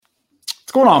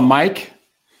What's going on, Mike?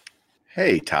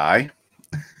 Hey, Ty.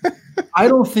 I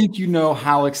don't think you know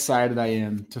how excited I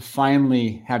am to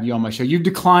finally have you on my show. You've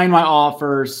declined my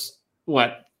offers,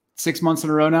 6 months in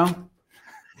a row now?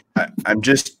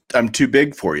 I'm too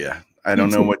big for you. I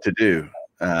don't know what to do.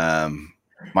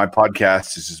 My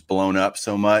podcast is just blown up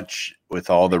so much with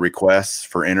all the requests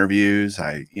for interviews.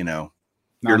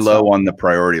 You're low on the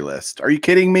priority list. Are you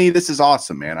kidding me? This is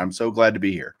awesome, man. I'm so glad to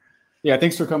be here. Yeah,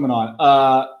 thanks for coming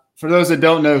on. For those that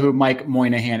don't know who Mike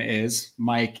Moynihan is,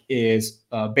 Mike is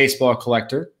a baseball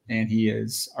collector, and he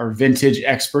is our vintage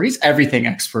expert. He's everything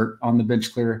expert on the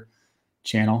Bench Clear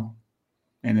channel.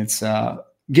 And it's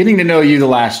getting to know you the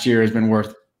last year has been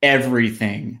worth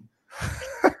everything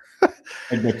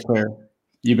at Bench Clear.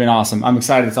 You've been awesome. I'm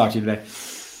excited to talk to you today.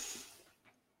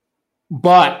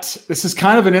 But this is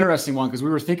kind of an interesting one because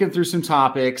we were thinking through some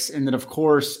topics, and then, of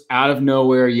course, out of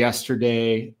nowhere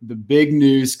yesterday, the big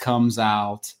news comes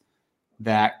out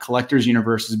that Collectors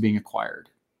Universe is being acquired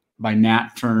by Nat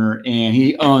Turner, and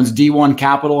he owns D1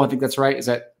 Capital. I think that's right. Is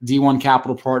that D1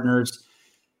 Capital Partners?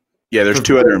 Yeah, there's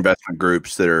two other investment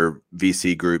groups that are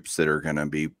VC groups that are going to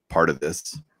be part of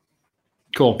this.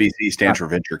 Cool. VC stands for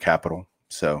venture capital.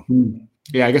 So,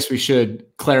 yeah, I guess we should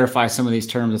clarify some of these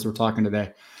terms as we're talking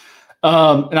today.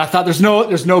 And I thought there's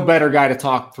no better guy to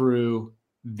talk through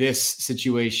this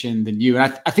situation than you.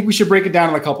 And I think we should break it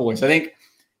down in a couple ways. I think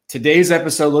today's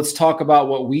episode, let's talk about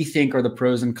what we think are the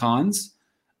pros and cons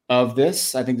of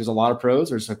this. I think there's a lot of pros.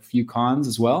 There's a few cons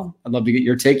as well. I'd love to get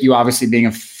your take. You obviously being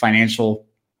a financial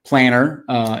planner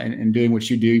and doing what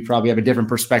you do, you probably have a different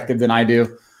perspective than I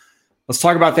do. Let's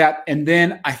talk about that. And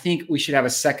then I think we should have a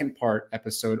second part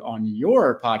episode on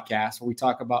your podcast where we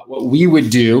talk about what we would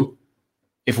do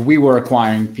if we were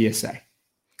acquiring PSA.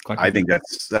 I think that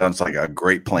sounds like a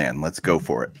great plan. Let's go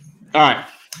for it. All right.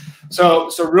 So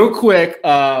real quick,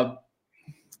 the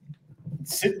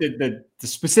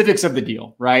specifics of the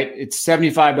deal, right? It's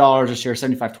 $75 a share,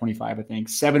 $75.25, I think,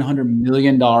 $700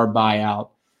 million buyout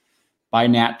by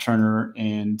Nat Turner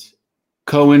and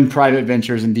Cohen Private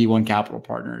Ventures and D1 Capital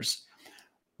Partners.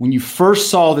 When you first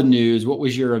saw the news, what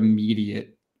was your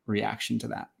immediate reaction to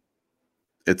that?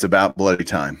 It's about bloody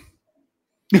time.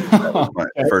 That was my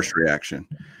first reaction.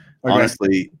 Okay.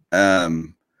 Honestly,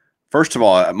 first of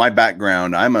all, my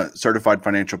background, I'm a certified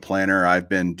financial planner. I've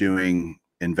been doing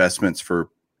investments for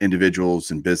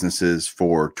individuals and businesses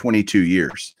for 22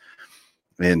 years.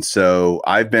 And so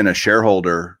I've been a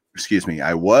shareholder,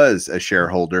 I was a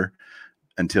shareholder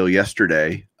until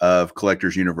yesterday of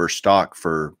Collectors Universe stock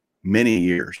for many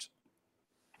years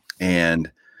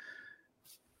and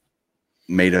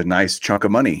made a nice chunk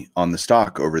of money on the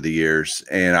stock over the years.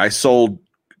 And I sold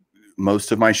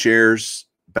most of my shares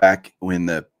back when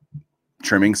the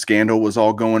trimming scandal was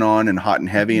all going on and hot and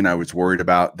heavy. And I was worried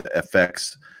about the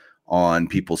effects on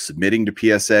people submitting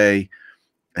to PSA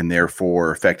and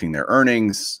therefore affecting their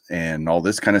earnings and all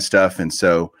this kind of stuff. And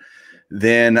so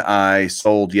then I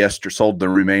sold the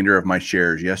remainder of my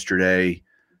shares yesterday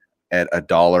at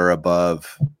 $1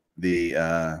 above the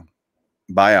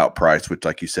buyout price, which,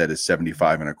 like you said, is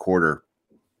 75 and a quarter,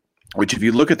 which if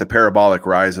you look at the parabolic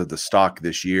rise of the stock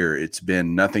this year, it's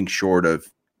been nothing short of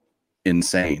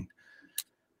insane.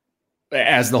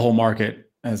 As the whole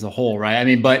market as a whole, right?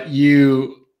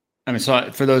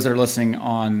 So for those that are listening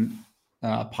on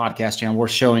podcast channel, we're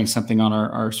showing something on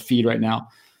our feed right now.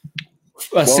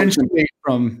 Essentially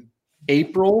from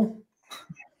April,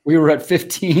 we were at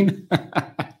 15,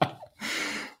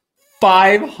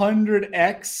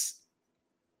 500x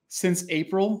since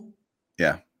April.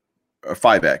 Yeah. Or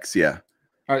 5x. Yeah.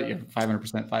 All right. Yeah.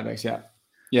 500%, 5x. Yeah.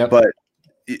 Yeah. But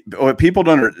what people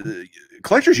don't,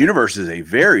 Collectors Universe is a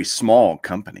very small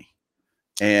company,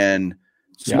 and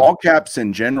small caps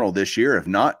in general this year have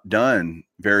not done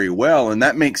very well. And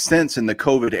that makes sense in the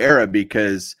COVID era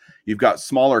because you've got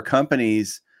smaller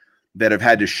companies that have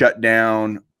had to shut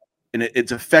down, and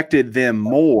it's affected them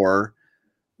more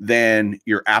than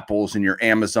your Apples and your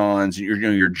Amazons and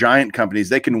your giant companies.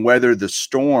 They can weather the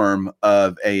storm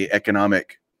of a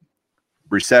economic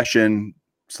recession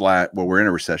we're in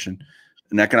a recession,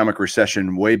 an economic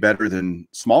recession way better than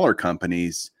smaller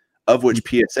companies, of which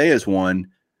PSA is one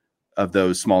of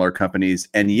those smaller companies.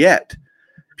 And yet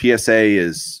PSA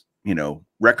is,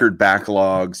 record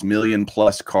backlogs, million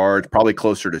plus cards, probably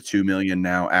closer to 2 million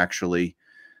now, actually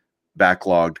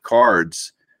backlogged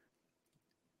cards.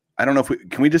 I don't know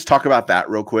can we just talk about that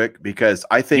real quick? Because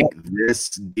I think this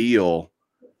deal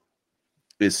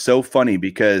is so funny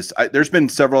because there's been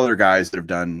several other guys that have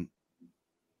done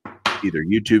either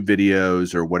YouTube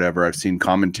videos or whatever. I've seen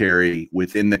commentary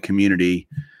within the community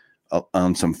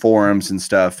on some forums and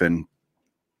stuff. And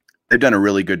they've done a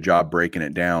really good job breaking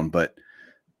it down, but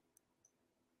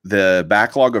the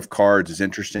backlog of cards is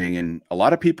interesting. And a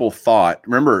lot of people thought,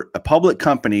 remember, a public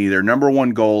company, their number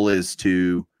one goal is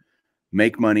to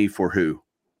make money for who?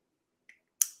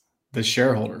 The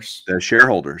shareholders. The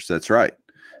shareholders. That's right.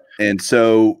 And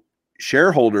so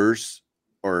shareholders,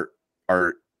 or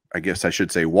I guess I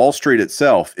should say Wall Street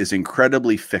itself, is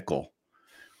incredibly fickle.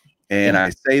 And I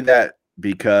say that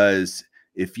because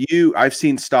I've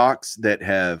seen stocks that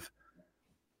have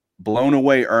blown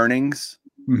away earnings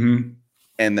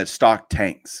and the stock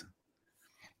tanks.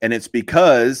 And it's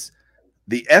because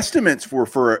the estimates were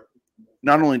for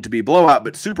not only to be blowout,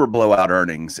 but super blowout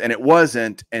earnings. And it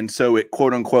wasn't. And so it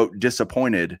quote unquote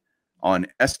disappointed on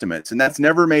estimates. And that's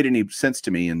never made any sense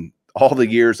to me in all the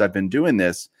years I've been doing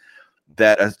this,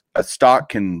 that a stock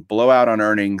can blow out on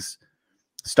earnings.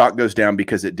 Stock goes down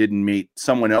because it didn't meet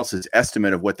someone else's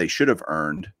estimate of what they should have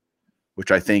earned, which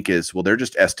I think is, well, they're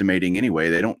just estimating anyway.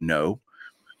 They don't know.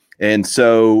 And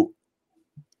so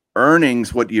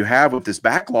earnings, what you have with this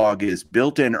backlog is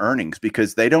built-in earnings,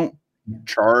 because they don't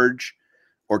charge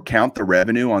or count the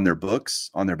revenue on their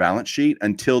books, on their balance sheet,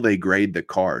 until they grade the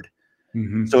card.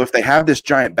 So if they have this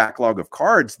giant backlog of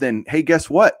cards, then, hey, guess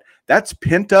what? That's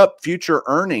pent up future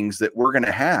earnings that we're going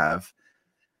to have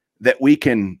that we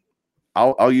can,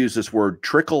 I'll use this word,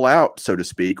 trickle out, so to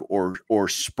speak, or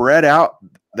spread out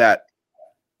that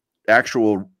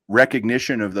actual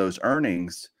recognition of those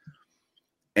earnings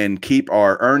and keep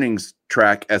our earnings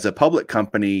track as a public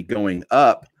company going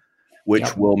up,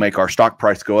 which will make our stock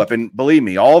price go up. And believe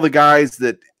me, all the guys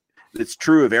it's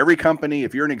true of every company.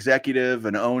 If you're an executive,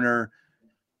 an owner,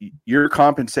 you're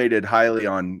compensated highly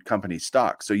on company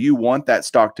stock. So you want that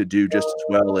stock to do just as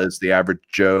well as the average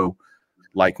Joe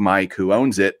like Mike, who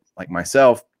owns it, like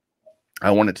myself. I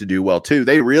want it to do well too.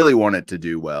 They really want it to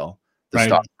do well, the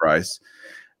stock price.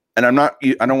 And I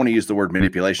don't want to use the word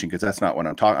manipulation, because that's not what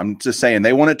I'm talking. I'm just saying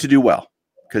they want it to do well,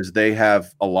 because they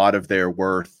have a lot of their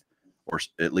worth, or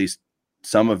at least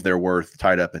some of their worth,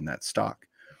 tied up in that stock.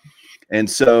 And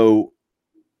so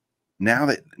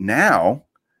now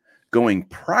going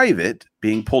private,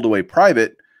 being pulled away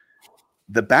private,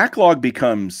 the backlog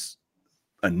becomes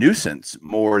a nuisance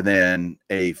more than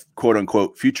a quote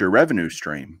unquote future revenue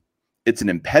stream. It's an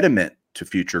impediment to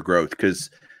future growth, because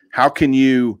how can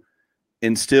you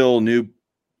instill new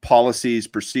policies,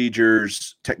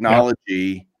 procedures,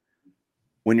 technology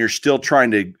when you're still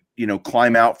trying to,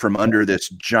 climb out from under this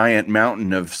giant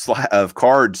mountain of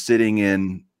cards sitting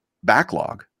in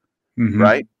backlog,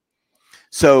 right?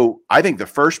 So I think the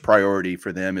first priority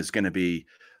for them is going to be,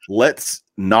 let's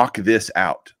knock this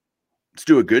out. Let's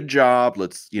do a good job.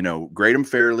 Let's, grade them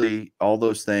fairly, all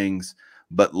those things,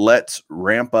 but let's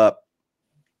ramp up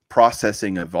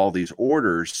processing of all these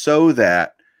orders so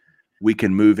that we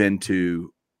can move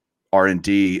into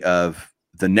R&D of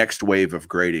the next wave of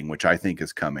grading, which I think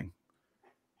is coming,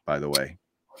 by the way.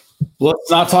 Well,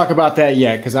 let's not talk about that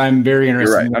yet, because I'm very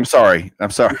interested. You're right. I'm sorry.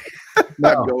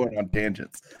 Not going on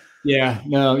tangents. Yeah,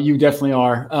 no, you definitely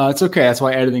are. It's okay. That's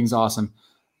why editing's awesome.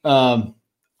 I'll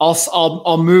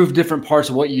move different parts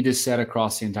of what you just said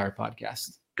across the entire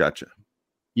podcast. Gotcha.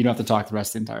 You don't have to talk the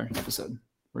rest of the entire episode.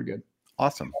 We're good.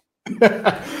 Awesome.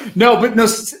 No.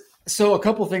 So a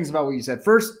couple things about what you said.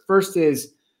 First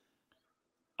is,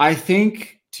 I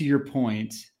think, to your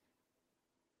point,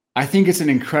 I think it's an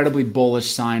incredibly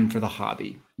bullish sign for the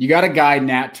hobby. You got a guy,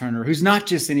 Nat Turner, who's not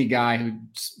just any guy who,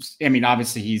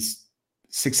 obviously he's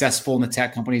successful in the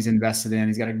tech company he's invested in.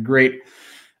 He's got a great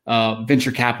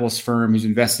venture capitalist firm who's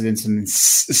invested in some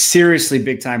seriously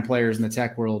big time players in the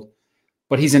tech world,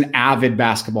 but he's an avid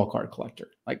basketball card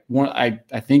collector. Like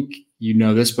I think you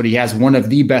know this, but he has one of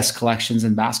the best collections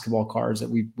in basketball cards that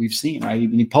we've seen. Right?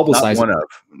 He publicized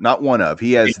not one of.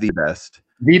 He has the best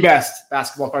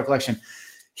basketball card collection.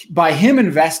 By him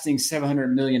investing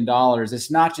 $700 million,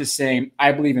 it's not just saying,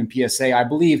 I believe in PSA. I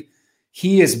believe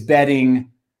he is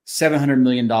betting $700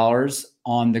 million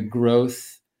on the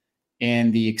growth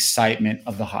and the excitement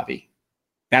of the hobby.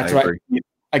 That's right.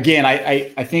 Again,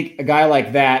 I think a guy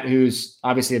like that, who's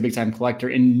obviously a big time collector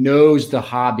and knows the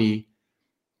hobby,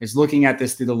 is looking at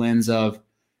this through the lens of,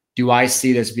 do I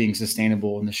see this being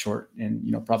sustainable in the short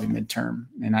and, probably midterm?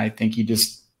 And I think he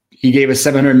gave us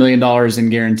 $700 million in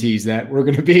guarantees that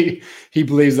he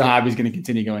believes the hobby is going to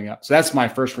continue going up. So that's my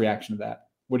first reaction to that.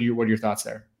 What are your thoughts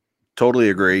there? Totally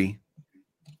agree.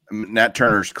 Nat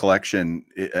Turner's collection,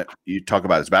 you talk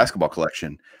about his basketball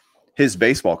collection, his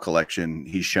baseball collection,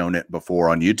 he's shown it before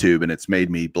on YouTube, and it's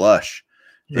made me blush.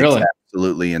 Really? It's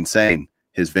absolutely insane.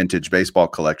 His vintage baseball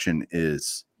collection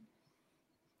is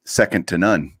second to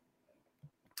none.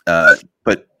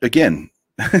 But again,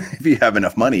 if you have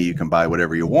enough money, you can buy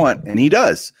whatever you want, and he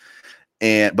does.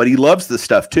 But he loves the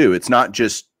stuff too. It's not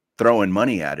just throwing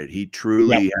money at it. He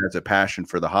truly has a passion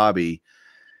for the hobby.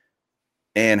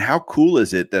 And how cool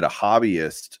is it that a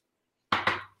hobbyist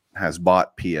has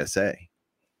bought PSA?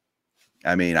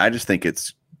 I mean, I just think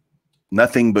it's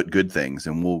nothing but good things,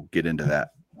 and we'll get into that.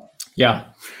 Yeah.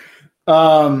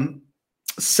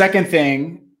 Second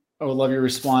thing I would love your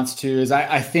response to is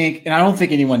I think, and I don't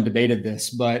think anyone debated this,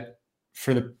 but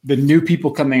for the new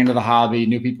people coming into the hobby,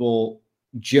 new people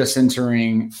just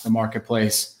entering the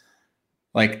marketplace,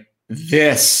 like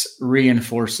this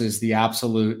reinforces the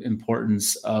absolute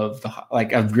importance of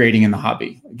of grading in the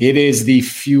hobby. It is the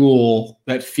fuel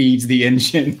that feeds the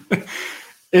engine.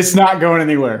 It's not going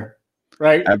anywhere,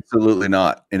 right? Absolutely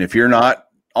not. And if you're not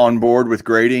on board with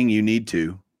grading, you need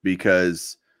to,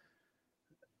 because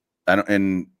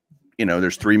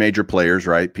there's three major players,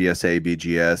 right? PSA,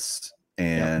 BGS,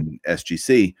 and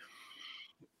SGC.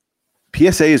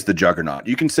 PSA is the juggernaut.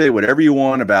 You can say whatever you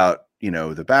want about,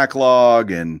 the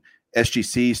backlog, and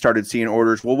SGC started seeing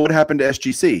orders. Well, what happened to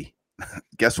SGC?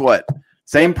 Guess what?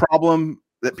 Same problem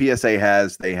that PSA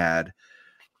has, they had,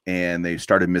 and they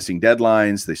started missing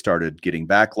deadlines. They started getting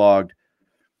backlogged.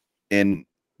 And,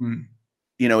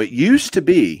 it used to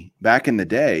be back in the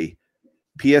day,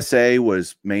 PSA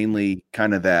was mainly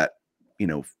kind of that,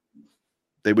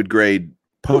 they would grade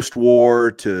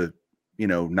post-war to,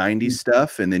 90s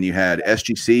stuff. And then you had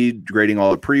SGC grading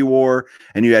all the pre-war,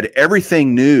 and you had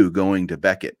everything new going to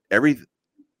Beckett, to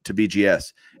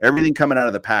BGS, everything coming out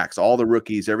of the packs, all the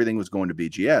rookies, everything was going to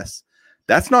BGS.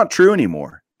 That's not true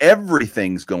anymore.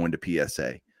 Everything's going to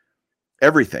PSA,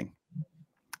 everything.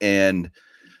 And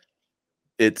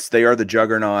they are the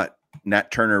juggernaut.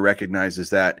 Nat Turner recognizes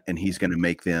that, and he's going to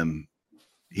make them,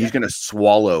 he's going to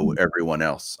swallow everyone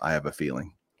else. I have a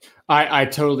feeling. I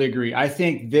totally agree. I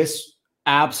think this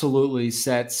absolutely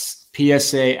sets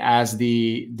PSA as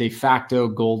the de facto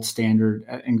gold standard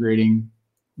in grading.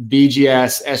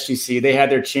 BGS, SGC, they had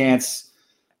their chance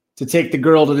to take the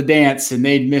girl to the dance, and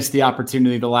they'd missed the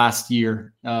opportunity the last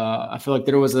year. I feel like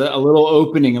there was a little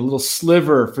opening, a little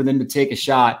sliver for them to take a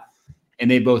shot, and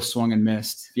they both swung and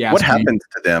missed. Yeah. What happens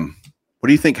to them? What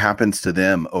do you think happens to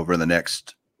them over the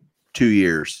next 2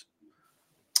 years?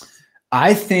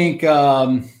 I think,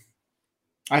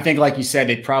 like you said,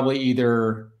 they probably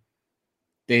either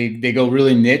they go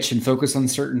really niche and focus on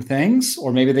certain things,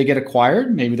 or maybe they get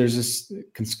acquired. Maybe there's this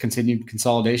continued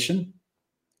consolidation.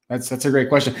 That's a great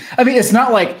question. I mean, it's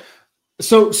not like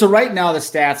so right now the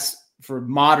stats for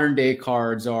modern day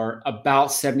cards are about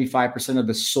 75% of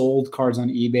the sold cards on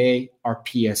eBay are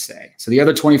PSA. So the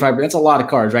other 25%, that's a lot of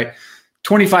cards, right?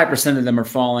 25% of them are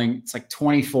falling. It's like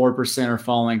 24% are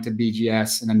falling to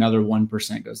BGS, and another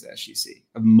 1% goes to SGC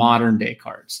of modern day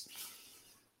cards.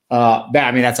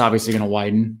 That's obviously going to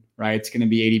widen, right? It's going to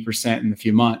be 80% in a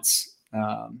few months.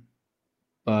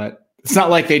 But it's not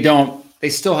like they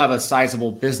still have a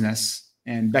sizable business,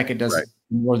 and Beckett does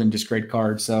more than just grade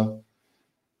cards. So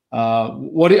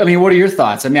what are your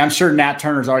thoughts? I mean, I'm sure Nat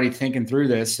Turner's already thinking through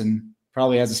this and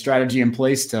probably has a strategy in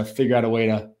place to figure out a way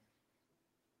to.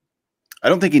 I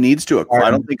don't think he needs to acquire.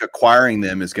 I don't think acquiring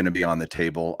them is going to be on the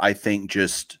table. I think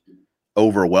just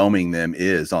overwhelming them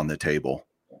is on the table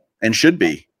and should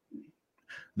be.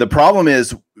 The problem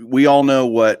is we all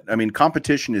know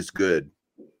competition is good,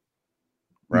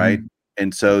 right? Mm-hmm.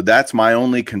 And so that's my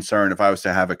only concern. If I was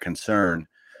to have a concern,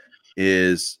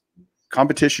 is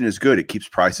competition is good. It keeps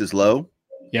prices low.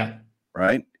 Yeah.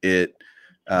 Right. It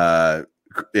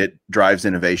drives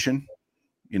innovation.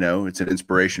 It's an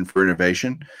inspiration for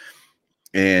innovation.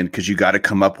 And because you got to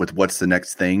come up with what's the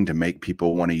next thing to make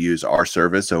people want to use our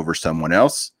service over someone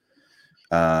else.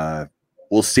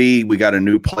 We'll see. We got a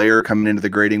new player coming into the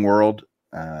grading world.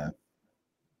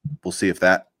 We'll see if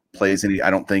that plays any. I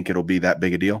don't think it'll be that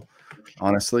big a deal,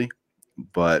 honestly,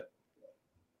 but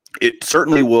it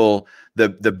certainly will.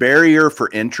 The barrier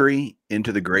for entry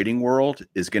into the grading world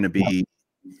is going to be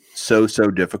so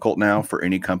difficult now for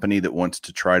any company that wants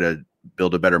to try to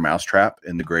build a better mousetrap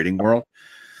in the grading world.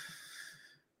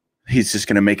 He's just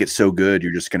going to make it so good.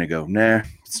 You're just going to go, nah,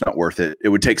 it's not worth it. It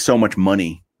would take so much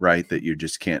money, right? That you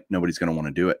just can't, nobody's going to want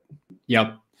to do it.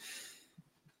 Yep.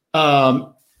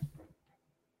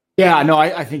 Yeah, no,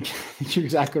 I think you're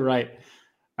exactly right.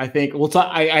 I think we'll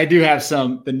talk, I do have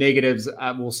the negatives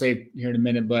we'll say here in a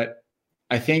minute, but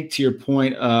I think to your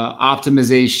point,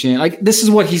 optimization, like this is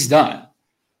what he's done,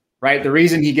 right? The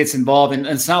reason he gets involved, and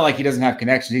it's not like he doesn't have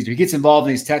connections. He gets involved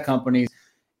in these tech companies.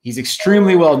 He's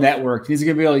extremely well networked. He's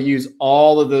going to be able to use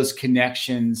all of those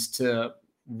connections to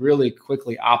really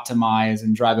quickly optimize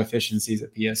and drive efficiencies at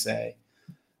PSA.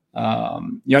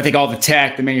 I think all the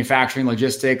tech, the manufacturing,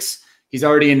 logistics. He's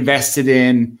already invested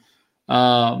in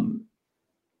a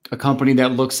company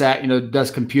that looks at,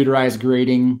 does computerized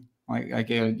grading, like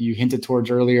you hinted towards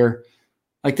earlier.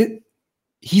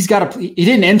 He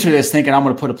didn't enter this thinking I'm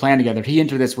going to put a plan together. He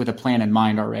entered this with a plan in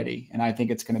mind already, and I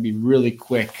think it's going to be really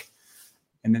quick.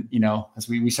 And then, as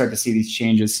we start to see these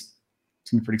changes,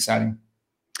 it's going to be pretty exciting.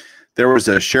 There was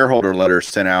a shareholder letter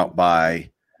sent out by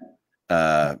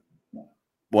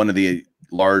one of the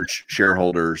large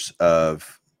shareholders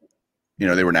of,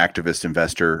 they were an activist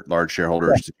investor, large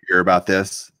shareholders. Did you hear about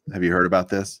this? Have you heard about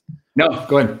this? No,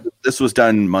 go ahead. This was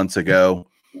done months ago.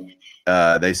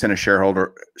 They sent a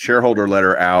shareholder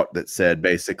letter out that said,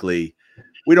 basically,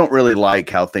 we don't really like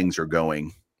how things are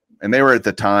going. And they were at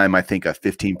the time, I think, a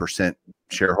 15%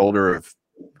 shareholder of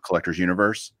Collectors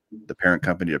Universe, the parent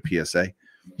company of PSA.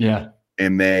 Yeah.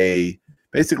 And they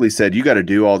basically said, you got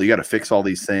to fix all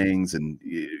these things, and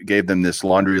gave them this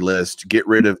laundry list, get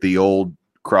rid of the old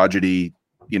crotchety,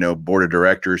 board of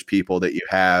directors people that you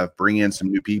have, bring in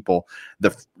some new people.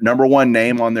 The number one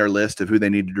name on their list of who they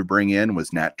needed to bring in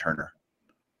was Nat Turner.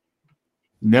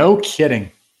 No kidding.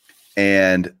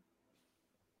 And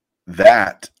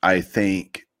that, I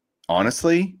think,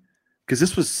 honestly, because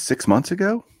this was 6 months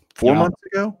ago, 4 months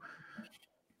ago,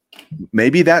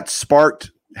 maybe that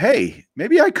sparked, hey,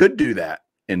 maybe I could do that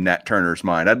in Nat Turner's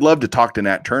mind. I'd love to talk to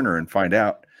Nat Turner and find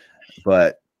out,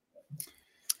 but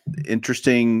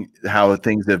interesting how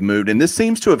things have moved. And this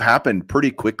seems to have happened pretty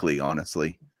quickly,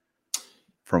 honestly,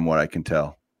 from what I can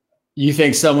tell. You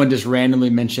think someone just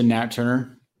randomly mentioned Nat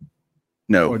Turner?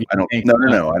 No, I don't.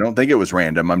 No. I don't think it was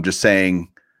random. I'm just saying,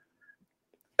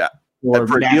 for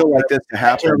a deal like this to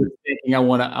happen, I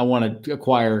want to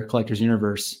acquire Collectors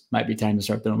Universe. Might be time to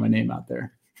start throwing my name out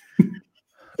there.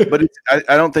 But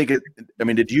I don't think it. I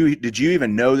mean, did you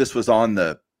even know this was on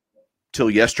the till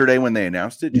yesterday when they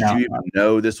announced it? Did you even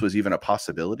know this was even a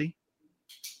possibility?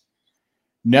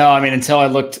 No, I mean, until I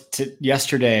looked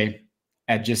yesterday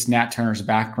at just Nat Turner's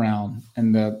background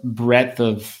and the breadth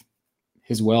of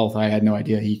his wealth, I had no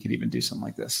idea he could even do something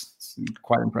like this. It's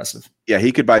quite impressive. Yeah,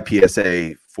 he could buy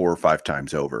PSA 4 or 5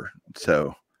 times over.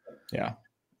 So yeah,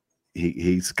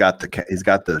 he's got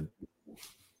the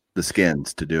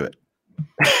skins to do it.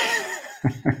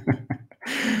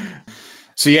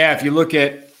 So yeah, if you look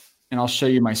at, and I'll show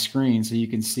you my screen so you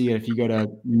can see it. If you go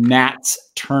to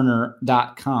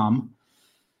natsturner.com,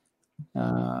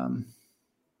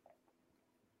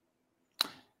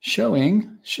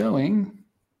 showing.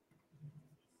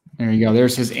 There you go.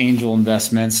 There's his angel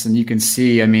investments, and you can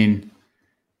see. I mean,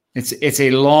 it's a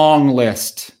long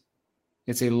list.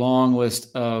 It's a long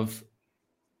list of.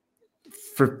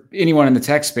 For anyone in the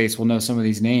tech space, will know some of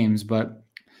these names, but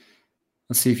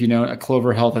let's see if you know.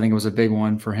 Clover Health, I think, was a big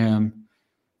one for him.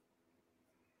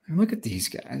 And look at these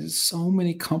guys. There's so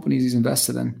many companies he's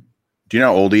invested in. Do you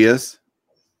know how old he is?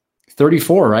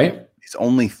 34, right? He's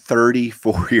only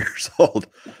 34 years old.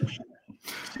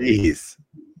 Jeez.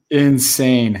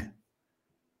 Insane.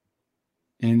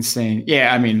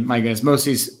 Yeah, I mean, my goodness, most of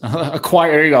these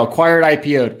acquired, there you go, acquired,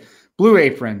 IPO'd. Blue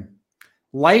Apron,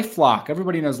 LifeLock.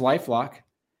 Everybody knows LifeLock.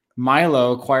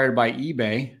 Milo, acquired by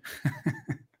eBay.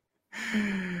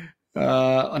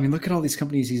 I mean, look at all these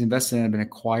companies he's invested in have been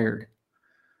acquired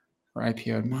or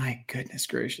IPO'd. My goodness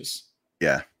gracious.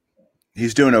 Yeah,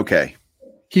 he's doing okay.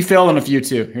 He failed on a few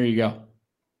too. Here you go.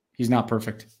 He's not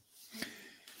perfect.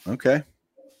 Okay.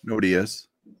 Nobody is.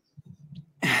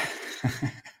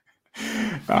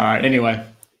 All right. Anyway.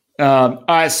 All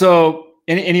right. So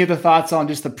any other thoughts on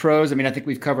just the pros? I mean, I think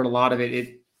we've covered a lot of it.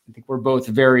 I think we're both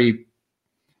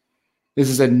this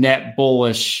is a net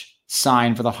bullish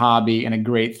sign for the hobby and a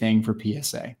great thing for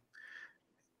PSA.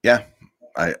 Yeah.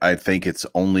 I think it's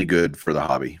only good for the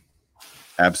hobby.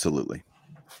 Absolutely.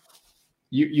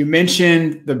 You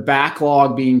mentioned the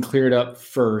backlog being cleared up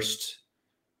first.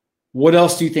 What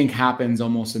else do you think happens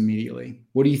almost immediately?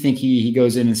 What do you think he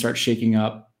goes in and starts shaking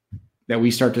up that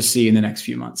we start to see in the next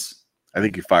few months? I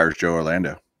think he fires Joe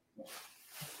Orlando.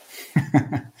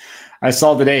 I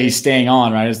saw today he's staying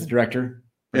on, right, as the director.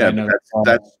 Yeah,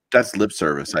 that's lip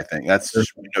service. I think that's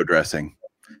just window dressing.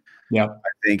 Yeah,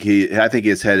 I think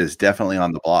his head is definitely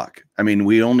on the block. I mean,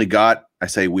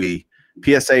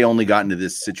 PSA only got into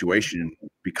this situation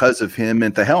because of him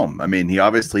at the helm. I mean, he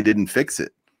obviously didn't fix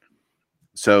it.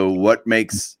 So what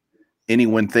makes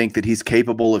anyone think that he's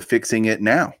capable of fixing it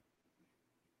now?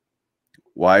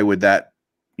 Why would that,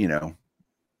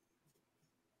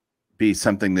 be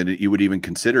something that you would even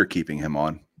consider keeping him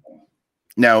on?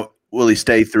 Now, will he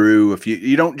stay through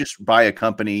you don't just buy a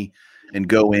company and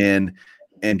go in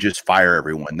and just fire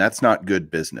everyone. That's not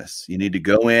good business. You need to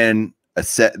go in a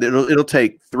set. It'll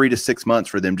take 3 to 6 months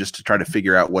for them just to try to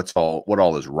figure out what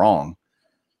all is wrong.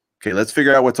 Okay, let's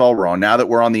figure out what's all wrong. Now that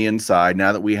we're on the inside,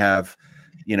 now that we have,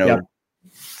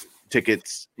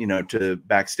 tickets, to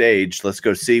backstage, let's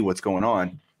go see what's going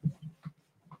on.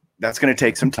 That's going to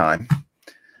take some time.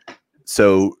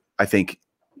 So I think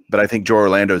Joe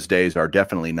Orlando's days are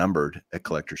definitely numbered at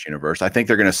Collectors Universe. I think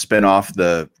they're going to spin off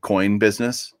the coin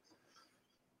business.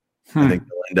 I think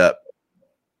they'll end up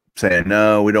saying,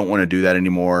 no, we don't want to do that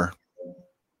anymore,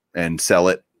 and sell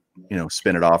it,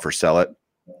 spin it off or sell it.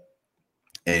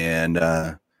 And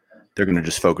they're going to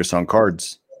just focus on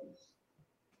cards.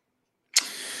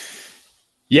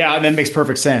 Yeah, and that makes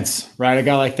perfect sense, right? A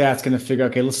guy like that's going to figure,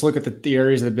 okay, let's look at the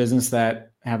areas of the business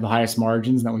that have the highest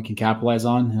margins that we can capitalize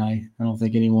on. And I don't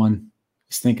think anyone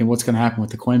is thinking what's going to happen with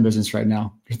the coin business right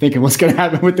now. You're thinking what's going to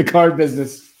happen with the card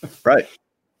business. Right.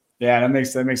 Yeah, that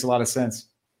makes a lot of sense.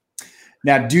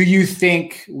 Now, do you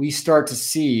think we start to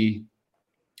see,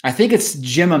 I think it's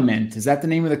Jimament. Is that the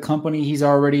name of the company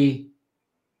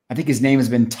I think his name has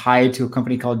been tied to a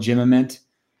company called Jimament.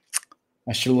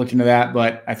 I should have looked into that,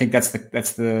 but I think that's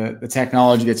the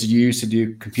technology that's used to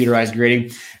do computerized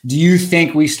grading. Do you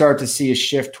think we start to see a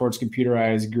shift towards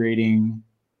computerized grading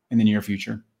in the near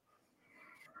future?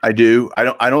 I do.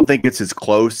 I don't think it's as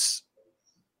close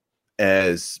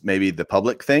as maybe the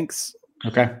public thinks.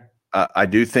 Okay. I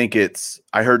do think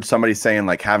I heard somebody saying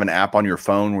like have an app on your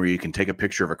phone where you can take a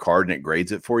picture of a card and it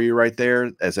grades it for you right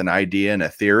there as an idea and a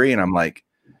theory. And I'm like,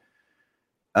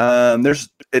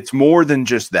 it's more than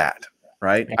just that.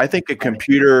 Right. I think a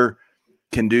computer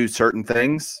can do certain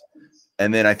things,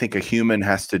 and then I think a human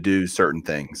has to do certain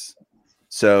things.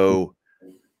 So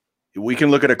we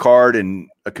can look at a card and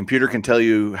a computer can tell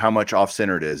you how much off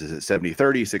center it is. Is it 70-30,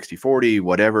 60-40,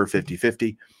 whatever,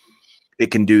 50-50? It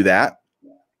can do that.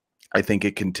 I think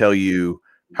it can tell you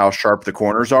how sharp the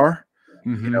corners are,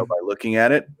 by looking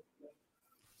at it,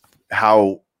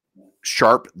 how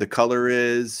sharp the color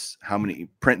is, how many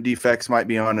print defects might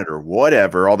be on it or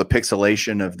whatever, all the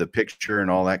pixelation of the picture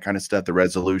and all that kind of stuff, the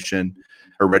resolution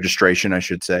or registration, I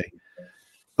should say.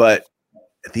 But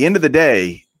at the end of the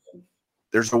day,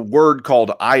 there's a word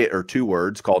called two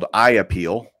words called eye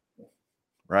appeal,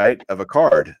 right, of a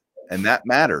card. And that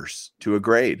matters to a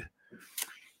grade.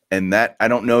 And that, I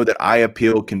don't know that eye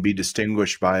appeal can be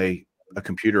distinguished by a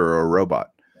computer or a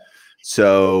robot.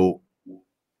 So,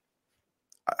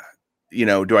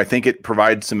 do I think it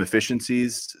provides some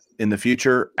efficiencies in the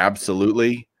future?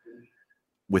 Absolutely.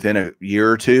 Within a year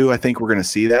or two, I think we're going to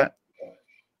see that.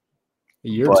 A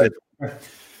year or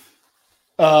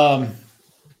two.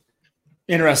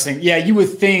 Interesting. Yeah, you would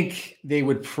think they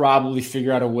would probably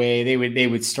figure out a way. They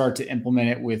would start to implement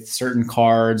it with certain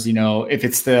cards. If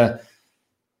it's the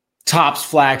Topps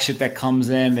flagship that comes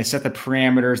in, they set the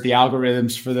parameters, the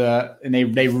algorithms and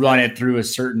they run it through a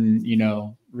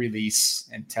certain, release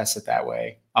and test it that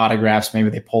way. Autographs, maybe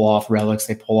they pull off relics,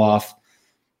 they pull off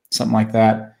something like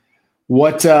that.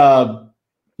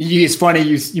 It's funny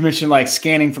you mentioned like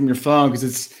scanning from your phone,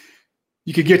 because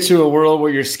you could get to a world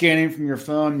where you're scanning from your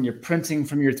phone and you're printing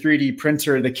from your 3D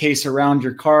printer the case around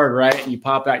your card, right? And you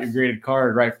pop out your graded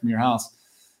card right from your house.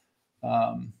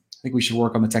 I think we should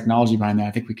work on the technology behind that.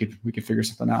 I think we could figure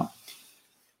something out.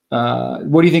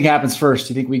 What do you think happens first?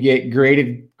 Do you think we get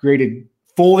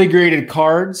fully graded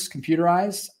cards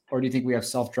computerized, or do you think we have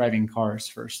self-driving cars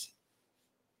first?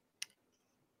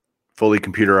 Fully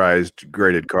computerized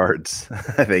graded cards,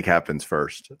 I think, happens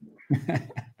first.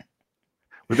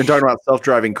 We've been talking about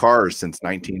self-driving cars since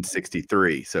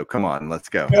 1963. So come on, let's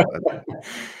go.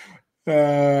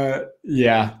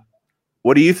 Yeah.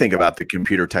 What do you think about the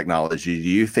computer technology? Do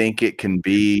you think it can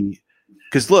be,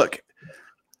 because look,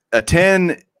 a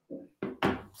 10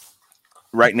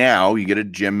 right now, you get a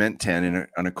Jimament 10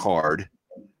 on a card.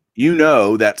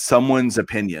 That's someone's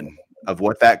opinion of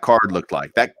what that card looked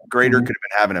like. That grader could have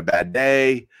been having a bad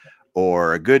day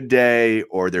or a good day,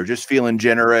 or they're just feeling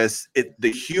generous.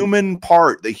 The human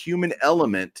part, the human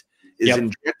element is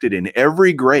injected in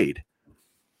every grade.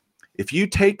 If you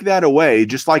take that away,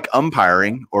 just like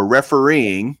umpiring or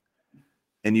refereeing,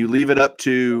 and you leave it up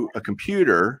to a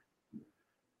computer,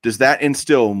 does that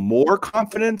instill more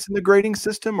confidence in the grading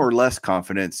system or less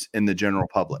confidence in the general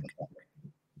public?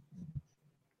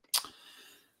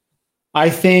 I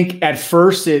think at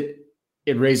first it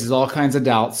raises all kinds of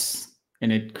doubts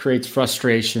and it creates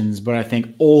frustrations, but I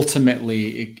think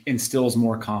ultimately it instills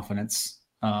more confidence.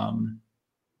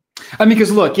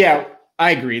 Because look, yeah,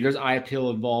 I agree. There's eye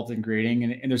appeal involved in grading,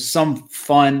 and there's some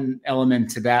fun element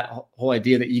to that whole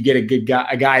idea that you get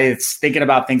a guy that's thinking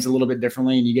about things a little bit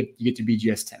differently, and you get to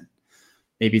BGS 10.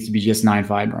 Maybe it's BGS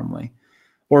 9.5 normally,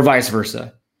 or vice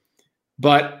versa.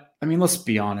 But I mean, let's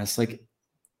be honest. Like,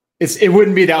 it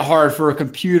wouldn't be that hard for a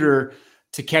computer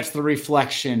to catch the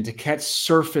reflection, to catch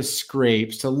surface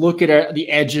scrapes, to look at the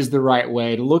edges the right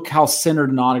way, to look how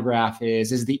centered an autograph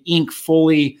is. Is the ink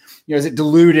fully, is it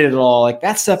diluted at all? Like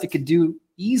that stuff it could do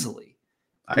easily.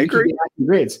 I agree.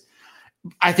 Grades.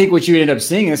 I think what you end up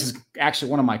seeing, and this is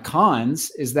actually one of my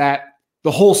cons, is that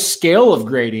the whole scale of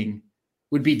grading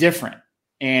would be different.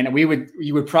 And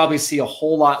you would probably see a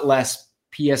whole lot less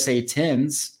PSA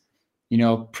 10s,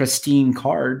 pristine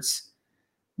cards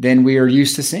than we are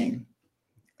used to seeing.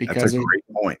 That's a great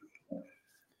point.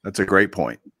 That's a great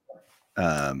point.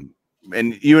 And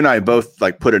you and I both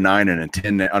like put a 9 and a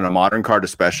 10 on a modern card,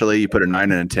 especially. You put a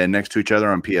 9 and a 10 next to each other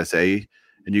on PSA,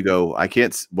 and you go, I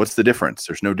can't. What's the difference?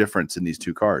 There's no difference in these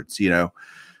two cards,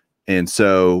 And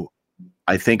so,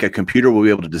 I think a computer will be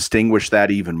able to distinguish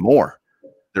that even more.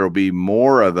 There will be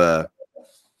more of a,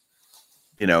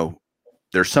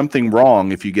 there's something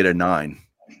wrong if you get a 9.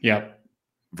 Yep.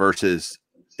 Versus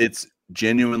it's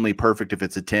genuinely perfect if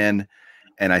it's a 10.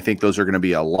 And I think those are going to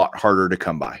be a lot harder to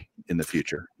come by in the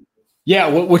future. Yeah.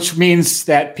 Which means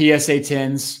that PSA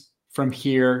 10s from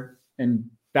here and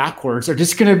backwards are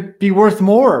just going to be worth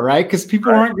more, right? Because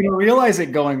people aren't going to realize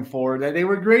it going forward, that they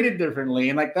were graded differently.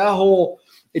 And like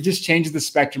it just changes the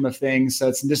spectrum of things. So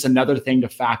it's just another thing to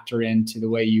factor into the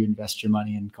way you invest your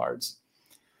money in cards.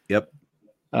 Yep.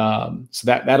 So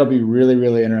that'll be really,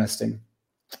 really interesting.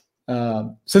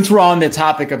 Since we're on the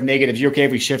topic of negatives, you okay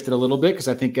if we shift it a little bit? Because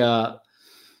I think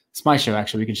it's my show,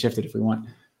 actually. We can shift it if we want.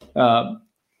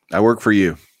 I work for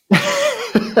you.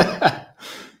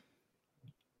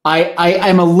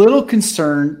 I'm a little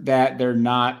concerned that they're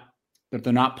not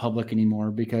public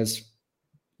anymore, because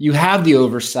you have the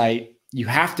oversight. You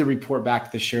have to report back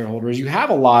to the shareholders. You have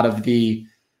a lot of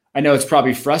I know it's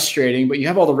probably frustrating, but you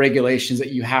have all the regulations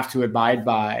that you have to abide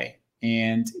by,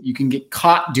 and you can get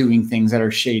caught doing things that are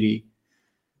shady.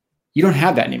 You don't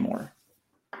have that anymore.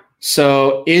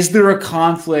 So is there a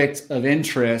conflict of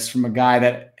interest from a guy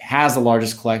that has the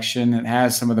largest collection and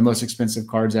has some of the most expensive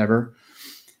cards ever,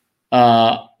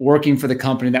 working for the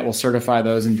company that will certify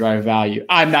those and drive value?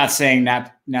 I'm not saying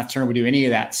that Nat Turner would do any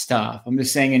of that stuff. I'm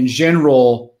just saying in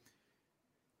general,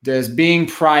 does being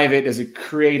private, does it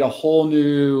create a whole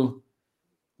new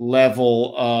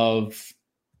level of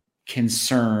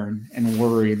concern and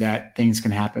worry that things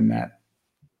can happen that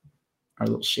are a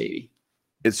little shady?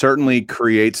 It certainly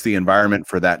creates the environment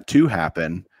for that to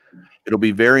happen. It'll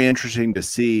be very interesting to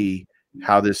see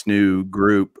how this new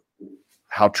group,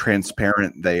 how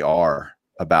transparent they are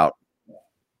about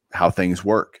how things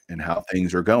work and how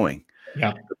things are going.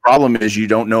 Yeah. The problem is you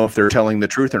don't know if they're telling the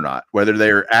truth or not, whether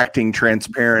they're acting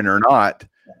transparent or not.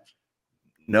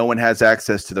 No one has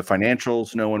access to the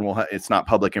financials. No one will. It's not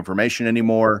public information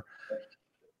anymore.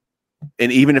 And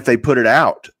even if they put it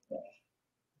out,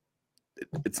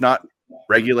 it's not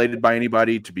regulated by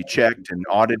anybody to be checked and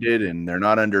audited, and they're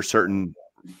not under certain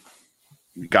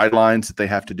guidelines that they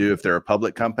have to do if they're a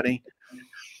public company.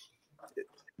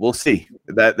 We'll see.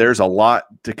 That there's a lot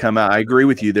to come out. I agree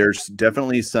with you. There's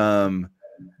definitely some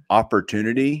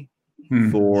opportunity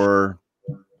for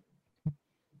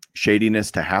shadiness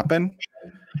to happen.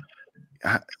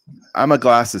 I'm a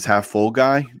glass is half full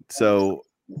guy, so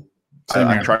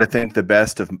I try to think the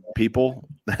best of people.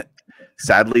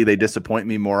 Sadly, they disappoint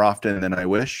me more often than I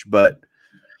wish, but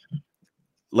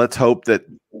let's hope that,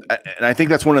 and I think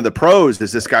that's one of the pros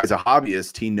is this guy's a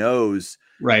hobbyist. He knows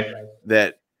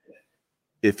that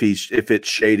if it's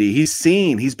shady,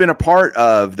 he's been a part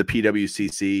of the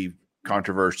PWCC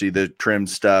controversy, the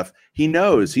trimmed stuff. He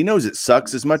knows it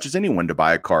sucks as much as anyone to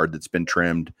buy a card that's been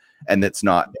trimmed and that's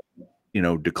not,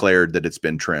 declared that it's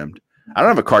been trimmed. I don't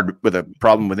have a card with a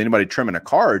problem with anybody trimming a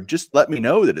card. Just let me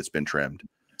know that it's been trimmed.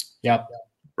 Yep.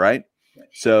 Right.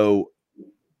 So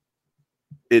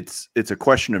it's a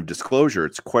question of disclosure.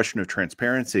 It's a question of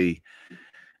transparency.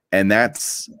 And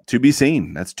that's to be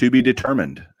seen. That's to be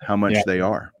determined how much they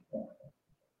are.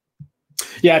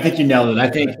 Yeah, I think you nailed it. I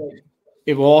think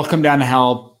it will all come down to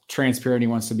how transparent he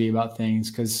wants to be about things,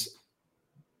 because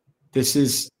this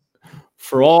is,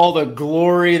 for all the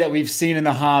glory that we've seen in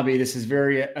the hobby, this is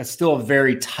still a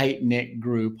very tight-knit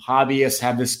group. Hobbyists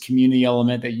have this community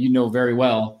element that you know very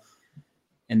well.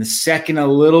 And the second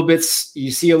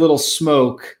you see a little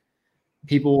smoke,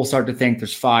 people will start to think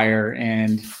there's fire,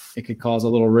 and it could cause a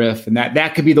little rift. And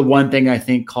that could be the one thing I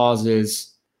think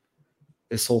causes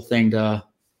this whole thing to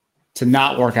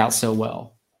not work out so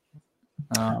well.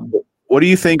 What do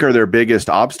you think are their biggest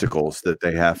obstacles that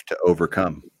they have to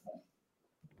overcome?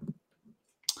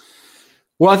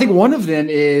 Well, I think one of them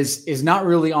is not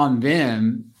really on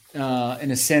them.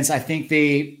 In a sense, I think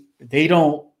they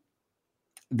don't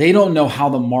they don't know how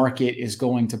the market is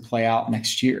going to play out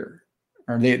next year,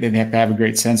 or they have to have a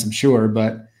great sense, I'm sure.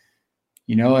 But,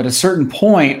 at a certain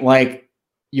point, like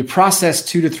you process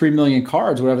 2 to 3 million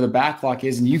cards, whatever the backlog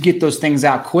is, and you get those things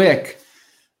out quick.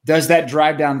 Does that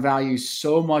drive down value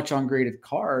so much on graded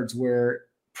cards where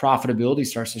profitability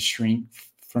starts to shrink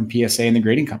from PSA and the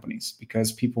grading companies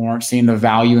because people aren't seeing the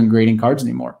value in grading cards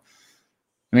anymore?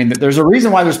 I mean, there's a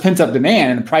reason why there's pent-up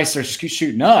demand and the prices are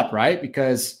shooting up, right?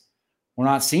 Because we're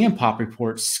not seeing pop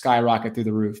reports skyrocket through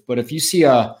the roof. But if you see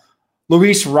a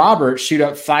Luis Robert shoot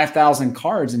up 5,000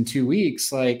 cards in 2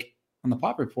 weeks, like on the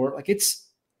pop report, like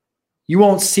you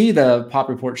won't see the pop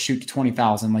report shoot to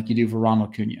 20,000 like you do for Ronald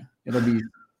Acuna. It'll be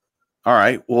all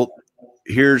right. Well,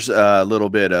 here's a little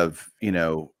bit of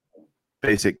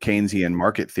basic Keynesian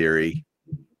market theory,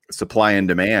 supply and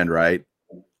demand. Right.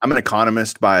 I'm an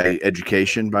economist by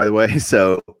education, by the way,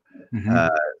 so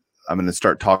I'm going to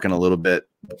start talking a little bit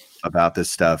about this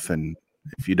stuff. And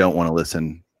if you don't want to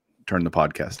listen, turn the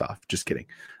podcast off. Just kidding.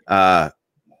 Don't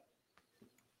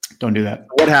do that.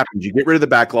 What happens? You get rid of the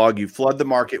backlog. You flood the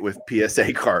market with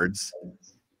PSA cards.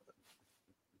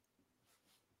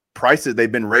 Prices,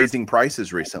 they've been raising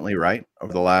prices recently, right?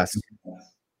 Over the last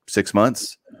 6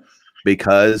 months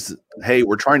because, hey,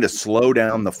 we're trying to slow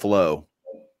down the flow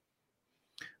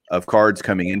of cards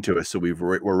coming into us. So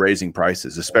we're raising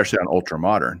prices, especially on ultra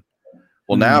modern.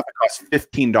 Well, now if it costs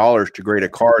 $15 to grade a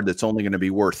card that's only going to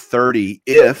be worth $30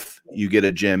 if you get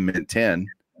a gem mint 10.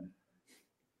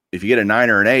 If you get a 9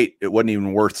 or an 8, it wasn't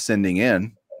even worth sending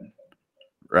in,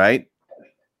 right?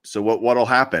 So what'll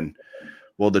happen?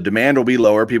 Well, the demand will be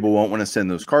lower. People won't want to send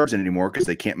those cards in anymore because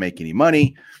they can't make any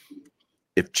money.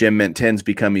 If gem mint 10s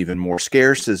become even more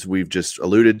scarce, as we've just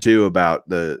alluded to about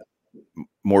the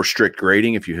more strict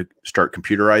grading, if you start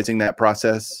computerizing that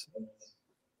process,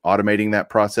 automating that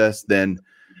process, then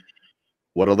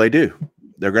what'll they do?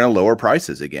 They're going to lower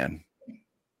prices again.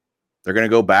 They're going to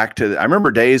go back to I remember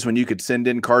days when you could send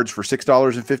in cards for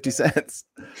 $6.50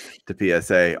 to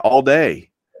PSA all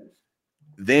day.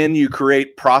 Then you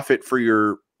create profit for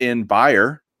your end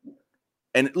buyer.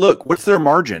 And look, what's their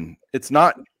margin? It's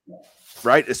not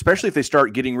right, especially if they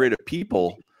start getting rid of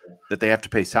people that they have to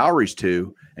pay salaries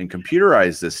to and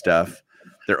computerize this stuff.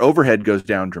 Their overhead goes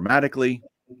down dramatically.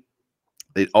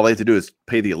 All they have to do is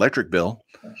pay the electric bill,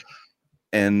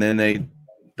 and then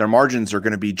their margins are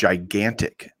going to be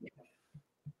gigantic.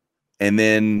 And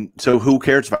then, so who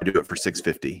cares if I do it for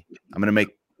 $6.50?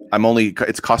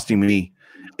 It's costing me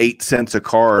 8 cents a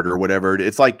card or whatever.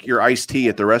 It's like your iced tea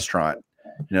at the restaurant.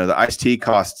 The iced tea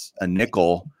costs a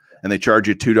nickel and they charge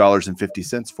you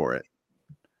 $2.50 for it.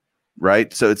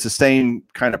 Right. So it's the same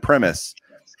kind of premise.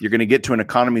 You're going to get to an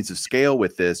economies of scale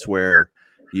with this where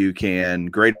you can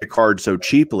grade the card so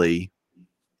cheaply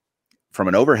from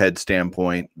an overhead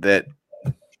standpoint that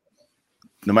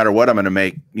no matter what I'm going to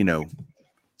make,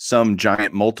 some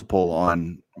giant multiple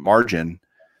on margin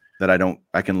that I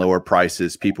can lower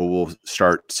prices. People will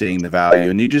start seeing the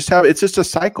value, and it's just a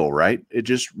cycle, right? It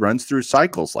just runs through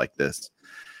cycles like this.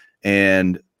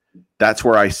 And that's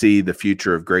where I see the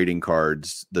future of grading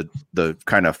cards. The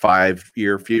kind of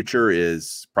 5-year future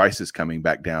is prices coming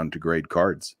back down to grade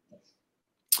cards,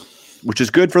 which is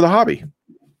good for the hobby.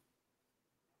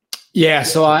 Yeah,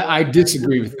 so I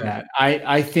disagree with that.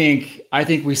 I think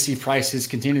we see prices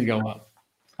continue to go up.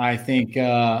 I think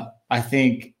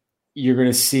you're going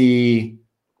to see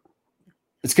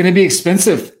it's going to be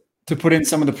expensive to put in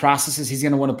some of the processes he's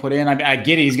going to want to put in. I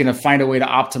get it. He's going to find a way to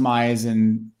optimize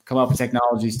and come up with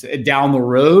technologies down the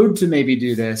road to maybe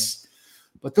do this,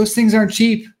 but those things aren't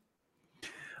cheap.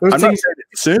 I'm not saying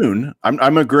it's soon.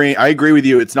 I'm agreeing. I agree with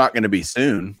you. It's not going to be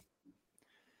soon.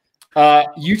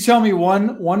 You tell me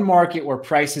one market where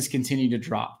prices continue to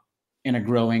drop in a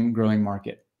growing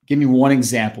market. Give me one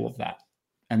example of that,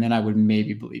 and then I would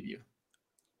maybe believe you.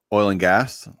 Oil and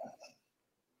gas.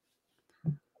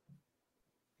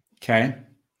 Okay.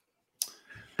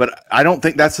 But I don't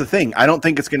think that's the thing. I don't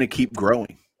think it's going to keep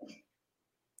growing.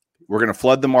 We're going to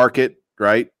flood the market,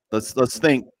 right? Let's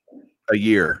think a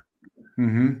year.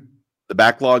 Mm-hmm. The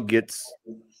backlog gets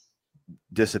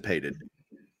dissipated.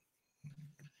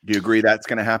 Do you agree that's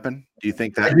going to happen? Do you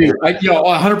think that?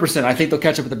 100%. I think they'll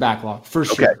catch up with the backlog for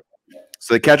sure. Okay.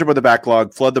 So they catch up with the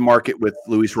backlog, flood the market with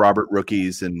Luis Robert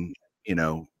rookies, and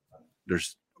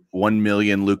there's 1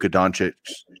 million Luka Doncic,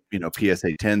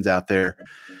 PSA 10s out there.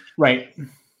 Right.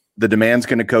 The demand's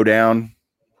going to go down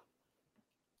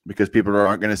because people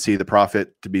aren't going to see the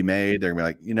profit to be made. They're going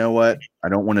to be like, you know what? I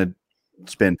don't want to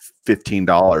spend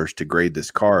 $15 to grade this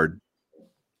card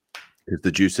because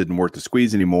the juice isn't worth the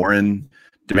squeeze anymore, and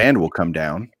demand will come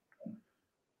down.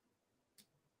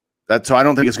 So I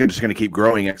don't think it's just going to keep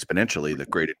growing exponentially, the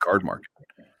graded card market.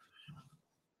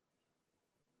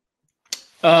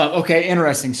 Okay,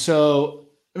 interesting. So,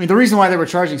 I mean, the reason why they were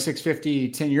charging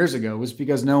 $650 10 years ago was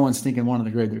because no one's thinking wanted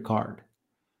to grade their card,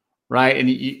 right? And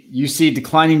you see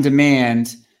declining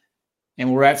demand,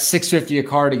 and we're at $650 a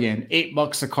card again,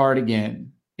 $8 a card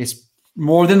again. It's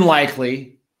more than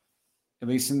likely, at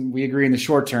least we agree in the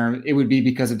short term, it would be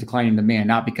because of declining demand,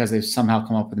 not because they've somehow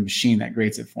come up with a machine that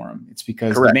grades it for them. It's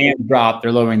because demand dropped,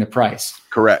 they're lowering the price.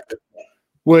 Correct.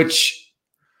 Which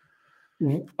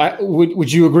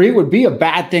would you agree would be a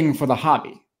bad thing for the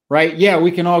hobby, right? Yeah,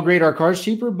 we can all grade our cards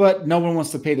cheaper, but no one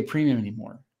wants to pay the premium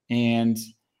anymore. And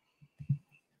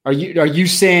are you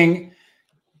saying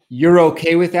you're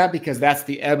okay with that because that's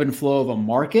the ebb and flow of a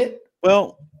market?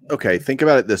 Well, okay, think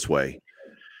about it this way.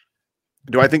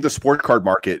 Do I think the sport card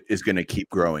market is going to keep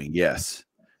growing? Yes.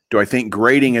 Do I think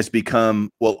grading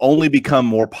will only become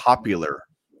more popular?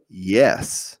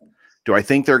 Yes. Do I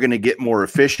think they're going to get more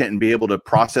efficient and be able to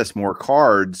process more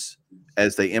cards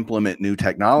as they implement new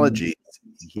technologies?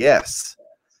 Yes.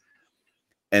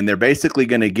 And they're basically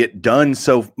going to get done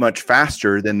so much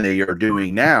faster than they are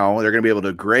doing now. They're going to be able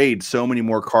to grade so many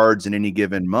more cards in any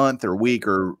given month or week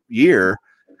or year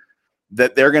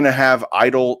that they're going to have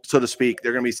idle, so to speak.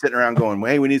 They're going to be sitting around going,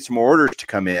 hey, we need some more orders to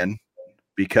come in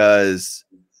because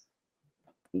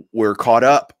we're caught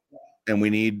up and we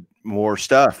need more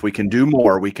stuff. We can do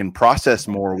more. We can process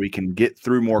more. We can get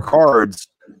through more cards.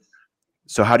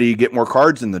 So how do you get more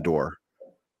cards in the door?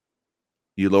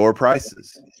 You lower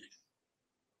prices.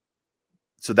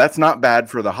 So that's not bad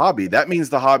for the hobby. That means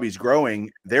the hobby's growing.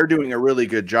 They're doing a really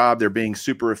good job. They're being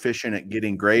super efficient at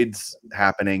getting grades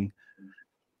happening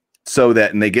so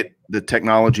that, and they get the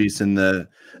technologies and the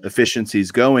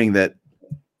efficiencies going that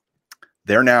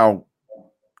they're now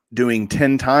doing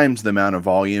 10 times the amount of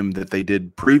volume that they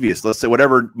did previous. Let's say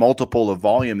whatever multiple of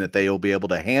volume that they will be able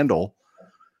to handle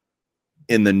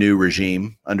in the new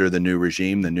regime, under the new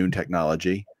regime, the new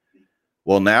technology.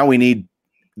 Well, now we need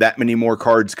that many more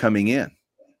cards coming in.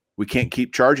 We can't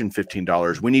keep charging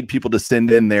 $15. We need people to send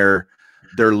in their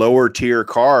lower tier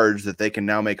cards that they can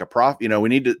now make a profit. You know, we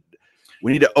need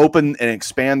to open and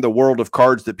expand the world of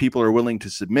cards that people are willing to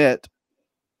submit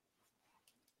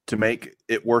to make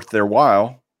it worth their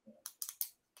while.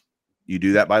 You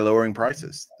do that by lowering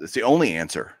prices. That's the only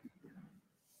answer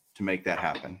to make that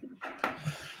happen.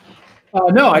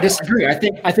 No, I disagree. I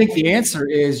think the answer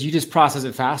is you just process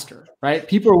it faster, right?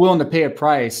 People are willing to pay a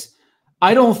price.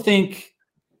 I don't think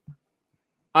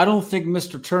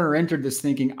Mr. Turner entered this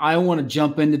thinking, I want to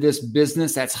jump into this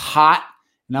business that's hot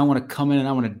and I want to come in and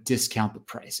I want to discount the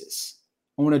prices.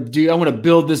 I want to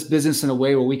build this business in a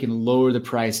way where we can lower the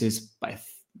prices by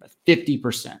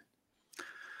 50%.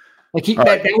 Like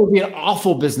that would be an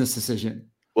awful business decision.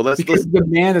 Well, because the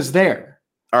demand is there.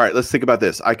 All right, let's think about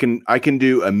this. I can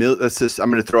do I'm going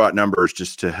to throw out numbers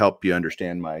just to help you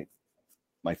understand my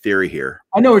theory here.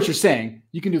 I know what you're saying.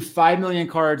 You can do 5 million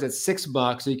cards at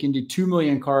 $6, or you can do 2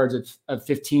 million cards at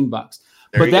 $15.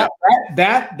 But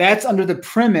that's under the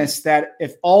premise that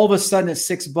if all of a sudden it's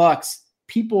 $6,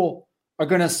 people are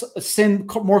going to send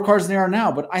more cards than they are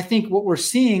now. But I think what we're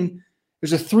seeing,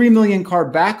 there's a 3 million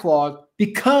card backlog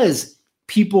because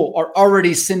people are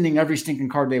already sending every stinking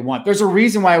card they want. There's a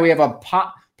reason why we have a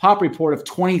pop report of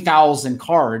 20,000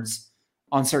 cards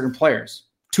on certain players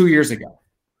 2 years ago.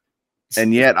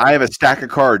 And yet I have a stack of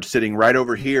cards sitting right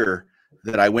over here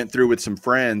that I went through with some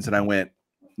friends and I went,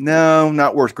 no,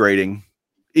 not worth grading.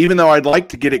 Even though I'd like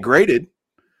to get it graded,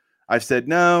 I've said,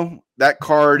 no, that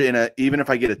card even if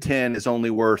I get a 10 is only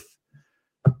worth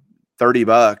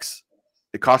 $30.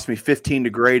 It cost me $15 to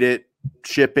grade it,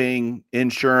 shipping,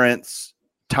 insurance,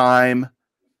 time.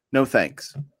 No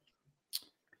thanks.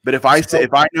 But if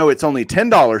I know it's only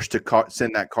 $10 to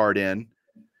send that card in,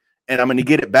 and I'm going to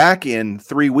get it back in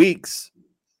 3 weeks,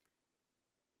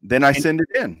 then I send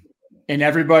it in. And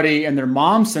everybody and their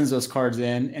mom sends those cards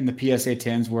in, and the PSA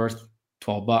 10's worth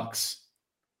 $12,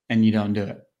 and you don't do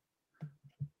it.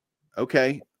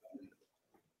 Okay.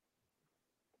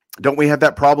 Don't we have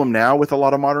that problem now with a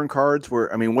lot of modern cards?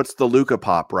 What's the Luka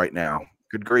pop right now?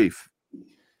 Good grief.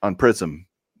 On Prism,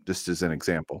 just as an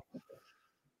example.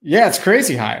 Yeah, it's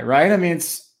crazy high, right?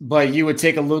 But you would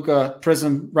take a Luka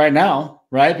Prism right now,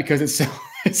 right? Because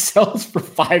it sells for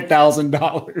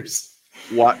 $5,000.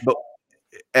 What? But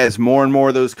as more and more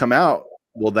of those come out,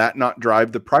 will that not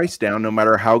drive the price down no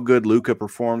matter how good Luka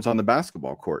performs on the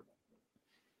basketball court?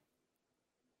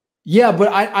 Yeah,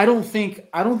 but I don't think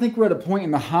we're at a point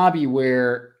in the hobby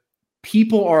where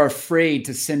people are afraid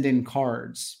to send in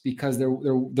cards because they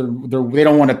don't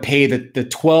want to pay the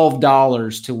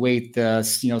 $12 to wait the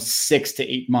 6 to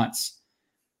 8 months.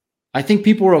 I think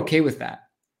people are okay with that.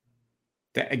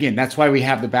 Again, that's why we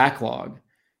have the backlog,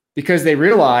 because they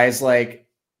realize, like,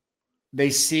 they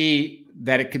see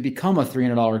that it could become a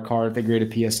 $300 card if they grade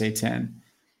a PSA 10.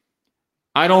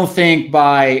 I don't think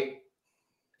I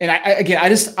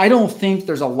don't think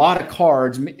there's a lot of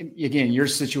cards. Again, your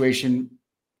situation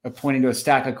of pointing to a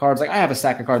stack of cards, like I have a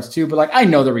stack of cards too, but like I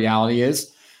know the reality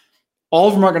is all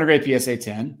of them are going to grade PSA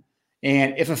 10.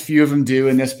 And if a few of them do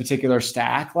in this particular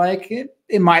stack, like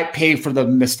it might pay for the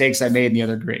mistakes I made in the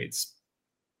other grades.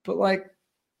 But like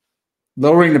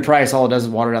lowering the price, all it does is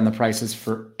water down the prices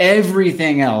for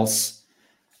everything else.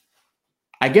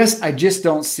 I guess I just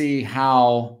don't see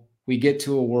how we get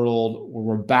to a world where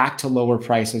we're back to lower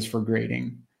prices for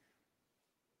grading.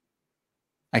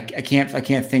 I can't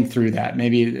think through that.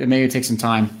 Maybe it takes some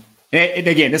time. And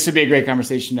again, this would be a great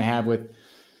conversation to have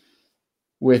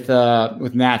with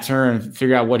Nat Turner and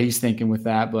figure out what he's thinking with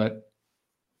that. But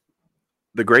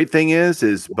the great thing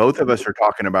is both of us are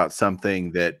talking about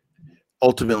something that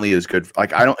ultimately is good.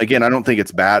 Like I don't think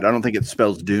it's bad. I don't think it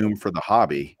spells doom for the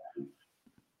hobby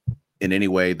in any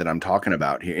way that I'm talking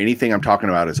about here. Anything I'm talking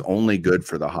about is only good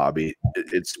for the hobby.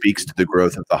 It speaks to the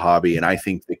growth of the hobby, and I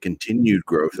think the continued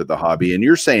growth of the hobby. And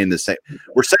you're saying the same.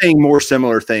 We're saying more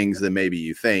similar things than maybe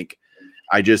you think.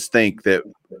 I just think that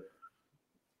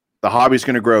the hobby's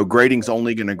going to grow. Grading's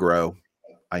only going to grow,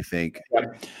 I think.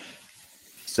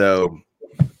 So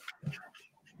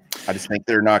I just think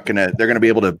they're going to be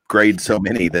able to grade so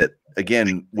many that,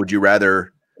 again, would you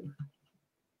rather,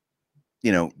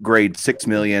 grade 6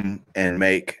 million and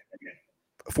make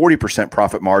 40%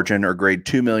 profit margin, or grade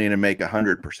 2 million and make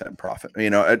 100% profit?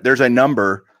 There's a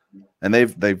number, and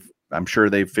I'm sure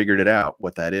they've figured it out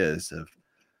what that is. Of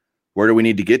where do we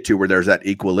need to get to where there's that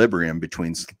equilibrium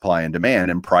between supply and demand,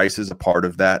 and price is a part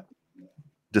of that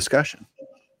discussion.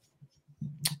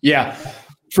 Yeah,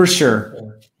 for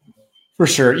sure. For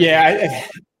sure. Yeah.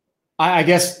 I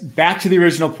guess back to the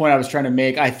original point I was trying to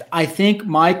make, I think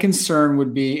my concern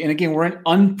would be, and again, we're in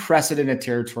unprecedented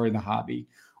territory in the hobby.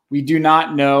 We do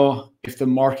not know if the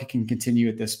market can continue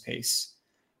at this pace.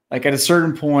 Like at a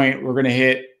certain point, we're going to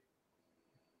hit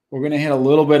a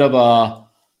little bit of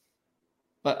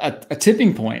a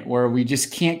tipping point where we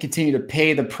just can't continue to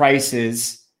pay the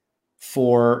prices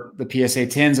for the PSA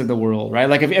 10s of the world, right?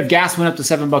 Like if gas went up to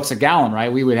 $7 a gallon,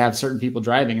 right, we would have certain people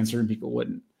driving and certain people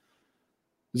wouldn't.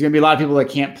 There's going to be a lot of people that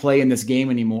can't play in this game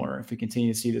anymore if we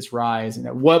continue to see this rise. And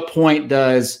at what point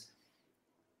does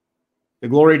the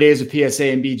glory days of PSA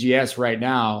and BGS right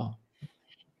now,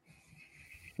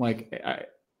 like,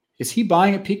 is he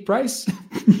buying at peak price?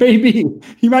 Maybe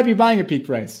he might be buying at peak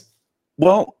price.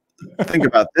 Well, think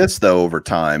about this though, over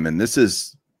time, and this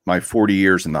is my 40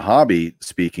 years in the hobby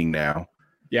speaking now.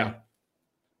 Yeah.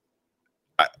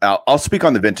 I'll speak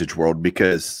on the vintage world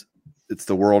because it's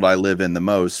the world I live in the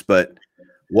most, but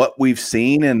what we've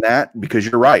seen in that, because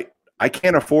you're right, I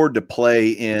can't afford to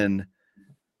play in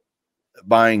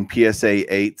buying PSA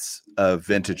 8s of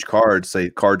vintage cards, say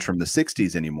cards from the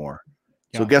 60s anymore.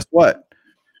 Yeah. So guess what?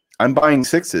 I'm buying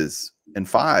 6s and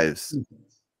 5s,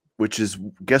 which is,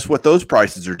 guess what those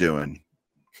prices are doing?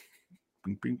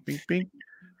 Bing, bing, bing, bing.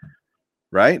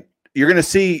 Right? You're going to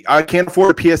see, I can't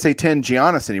afford a PSA 10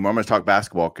 Giannis anymore. I'm going to talk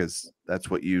basketball because that's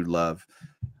what you love.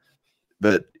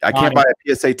 But I can't buy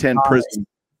a PSA 10 Prism.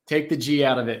 Take the G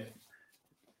out of it.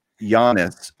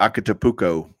 Giannis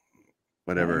Akatapuko,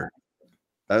 whatever.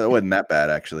 That wasn't that bad,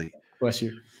 actually. Bless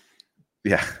you.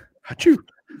 Yeah. Hachu.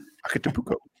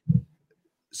 Akatapuko.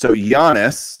 So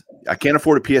Giannis, I can't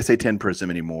afford a PSA 10 Prism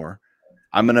anymore.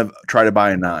 I'm going to try to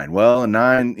buy a 9. Well, a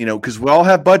 9, because we all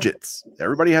have budgets.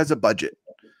 Everybody has a budget.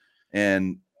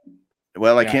 And,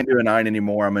 well, I can't do a 9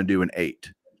 anymore. I'm going to do an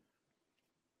 8,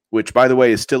 which, by the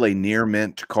way, is still a near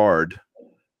mint card.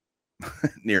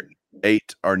 Near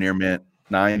 8 are near mint,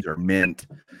 9s are mint.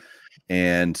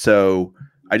 And so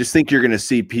I just think you're going to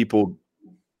see people,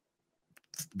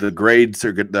 the grades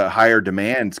are good, the higher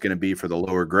demand is going to be for the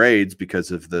lower grades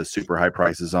because of the super high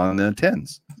prices on the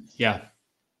 10s. Yeah.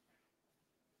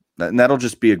 And that'll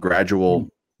just be a gradual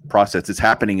process. It's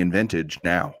happening in vintage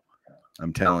now.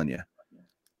 I'm telling you.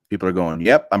 People are going,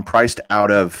 yep, I'm priced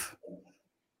out of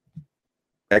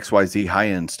XYZ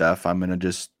high-end stuff. I'm going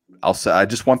to I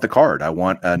just want the card. I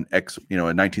want a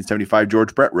 1975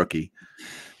 George Brett rookie.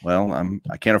 Well,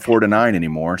 I can't afford a 9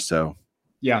 anymore. So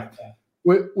yeah,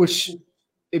 which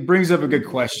it brings up a good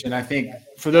question. I think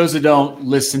for those that don't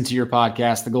listen to your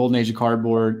podcast, The Golden Age of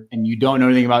Cardboard, and you don't know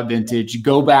anything about vintage,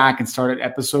 go back and start at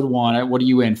episode 1. What are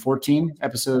you in? 14?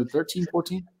 Episode 13,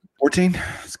 14? 14.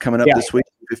 It's coming up this week.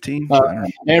 15.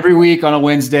 Every week on a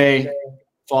Wednesday,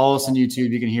 follow us on YouTube.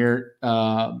 You can hear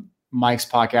Mike's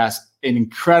podcast.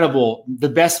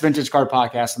 The best vintage card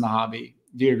podcast in the hobby.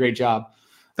 You do a great job.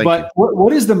 But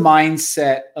what is the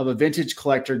mindset of a vintage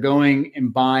collector going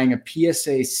and buying a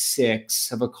PSA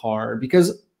 6 of a card?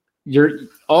 Because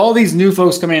all these new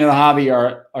folks coming into the hobby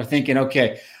are thinking,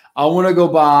 okay, I want to go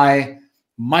buy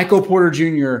Michael Porter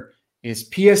Jr. his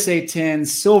PSA 10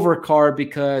 silver card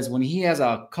because when he has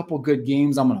a couple good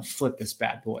games, I'm going to flip this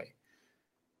bad boy.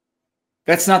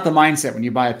 That's not the mindset when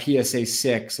you buy a PSA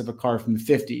 6 of a card from the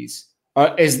 50s.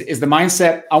 Is the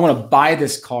mindset, I want to buy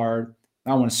this card,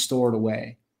 I want to store it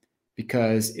away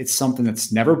because it's something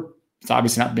it's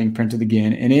obviously not being printed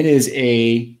again, and it is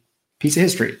a piece of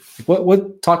history.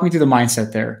 Talk me through the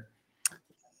mindset there.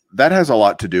 That has a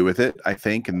lot to do with it, I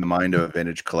think, in the mind of a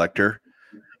vintage collector.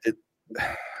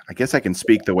 I guess I can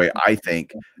speak the way I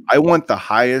think. I want the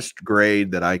highest grade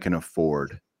that I can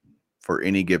afford for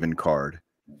any given card.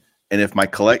 And if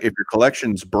your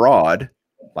collection's broad,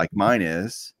 like mine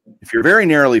is, if you're very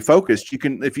narrowly focused,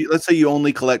 let's say you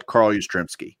only collect Carl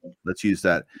Yastrzemski. Let's use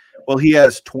that. Well, he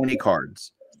has 20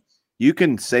 cards. You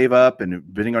can save up, and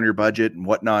depending on your budget and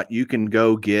whatnot, you can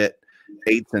go get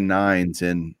 8s and 9s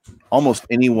in almost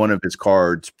any one of his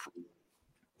cards.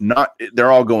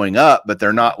 They're all going up, but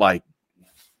they're not like,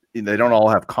 they don't all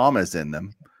have commas in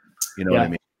them. You know what I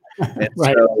mean? And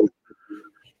right. So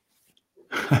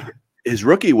his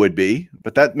rookie would be,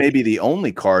 but that may be the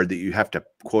only card that you have to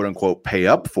quote unquote pay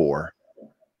up for.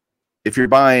 If you're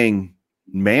buying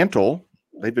Mantle,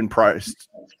 they've been priced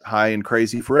high and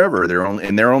crazy forever. They're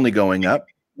only going up.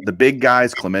 The big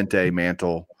guys, Clemente,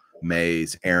 Mantle,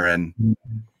 Mays, Aaron,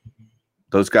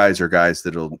 those guys are guys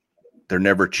they're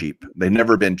never cheap. They've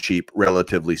never been cheap,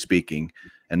 relatively speaking.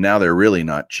 And now they're really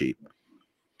not cheap.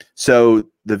 So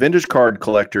the vintage card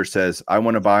collector says, I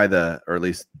want to buy or at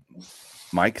least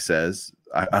Mike says,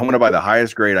 I want to buy the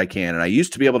highest grade I can. And I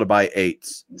used to be able to buy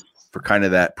 8s for kind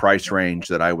of that price range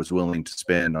that I was willing to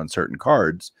spend on certain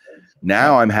cards.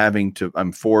 Now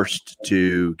I'm forced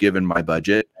to, given my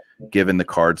budget, given the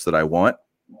cards that I want,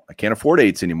 I can't afford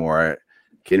 8s anymore. I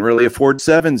can't really afford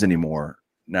 7s anymore.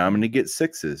 Now I'm going to get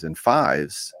 6s and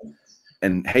 5s.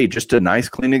 And hey, just a nice,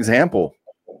 clean example.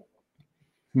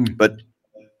 But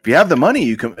if you have the money,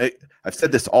 you can. I've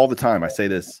said this all the time. I say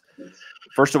this.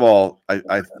 First of all,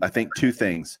 I think two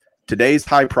things. Today's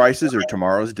high prices are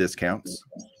tomorrow's discounts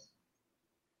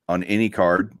on any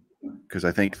card, because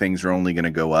I think things are only going to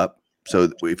go up.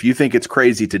 So if you think it's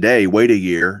crazy today, wait a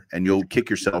year and you'll kick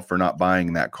yourself for not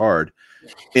buying that card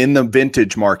in the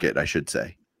vintage market, I should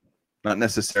say. Not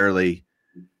necessarily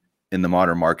in the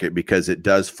modern market, because it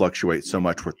does fluctuate so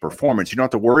much with performance. You don't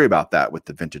have to worry about that with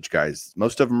the vintage guys.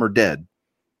 Most of them are dead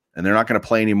and they're not going to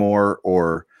play anymore,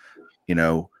 or,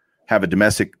 have a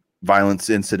domestic violence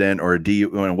incident or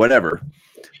whatever.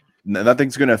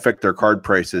 Nothing's going to affect their card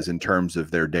prices in terms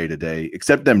of their day-to-day,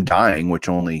 except them dying, which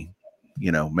only,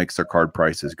 makes their card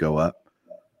prices go up.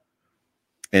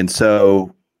 And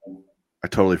so I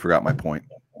totally forgot my point.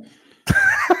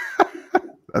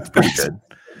 That's pretty good.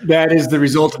 That is the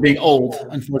result of being old,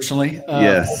 unfortunately.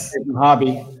 Yes.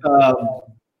 Hobby.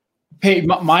 Hey,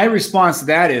 my response to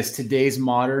that is today's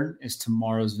modern is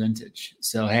tomorrow's vintage.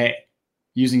 So, hey,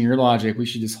 using your logic, we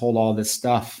should just hold all this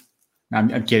stuff. No,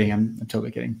 I'm kidding. I'm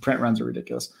totally kidding. Print runs are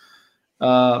ridiculous.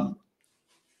 Okay.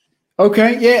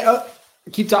 Yeah.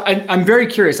 Keep talking. I'm very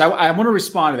curious. I want to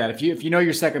respond to that. If you know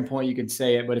your second point, you can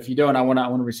say it. But if you don't, I want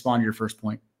to respond to your first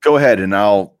point. Go ahead, and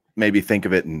I'll maybe think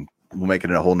of it, and we'll make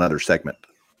it a whole nother segment.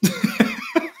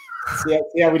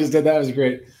 Yeah, we just did that. It was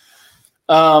great.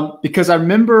 Because I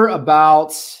remember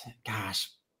about,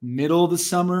 middle of the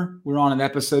summer, we're on an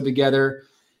episode together,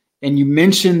 and you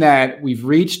mentioned that we've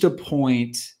reached a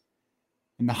point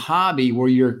in the hobby where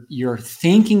you're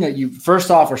thinking that you, first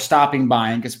off, are stopping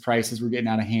buying because prices were getting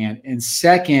out of hand, and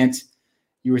second,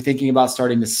 you were thinking about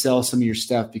starting to sell some of your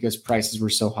stuff because prices were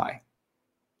so high.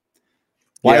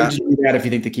 Why would you do that if you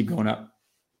think they keep going up?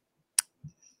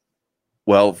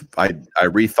 Well, I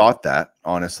rethought that,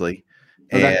 honestly.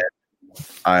 Okay. And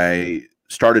I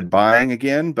started buying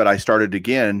again, but I started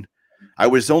again. I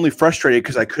was only frustrated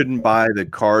because I couldn't buy the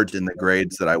cards in the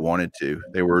grades that I wanted to.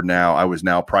 I was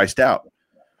now priced out.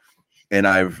 And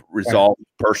I've resolved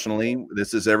personally,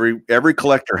 this is every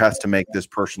collector has to make this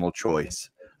personal choice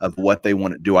of what they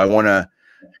want to do. I want to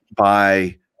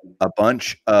buy a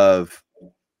bunch of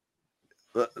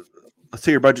let's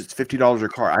say your budget's $50 a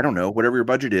card. I don't know, whatever your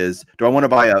budget is. Do I want to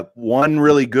buy one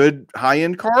really good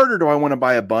high-end card, or do I want to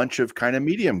buy a bunch of kind of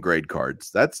medium grade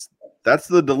cards? That's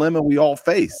the dilemma we all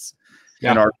face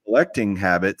in our collecting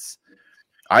habits.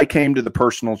 I came to the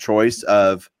personal choice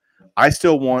of, I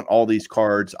still want all these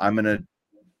cards. I'm going to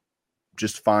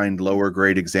just find lower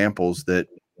grade examples that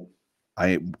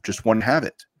I just want to have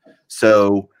it.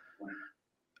 So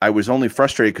I was only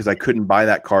frustrated because I couldn't buy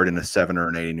that card in a 7 or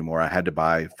an 8 anymore. I had to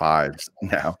buy 5s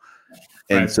now.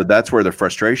 And so that's where the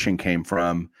frustration came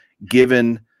from,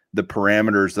 given the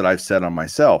parameters that I've set on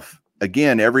myself.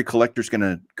 Again, every collector's going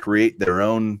to create their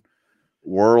own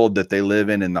world that they live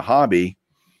in the hobby.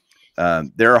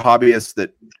 There are hobbyists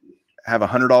that have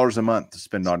 $100 a month to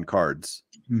spend on cards.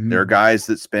 Mm-hmm. There are guys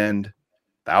that spend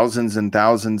thousands and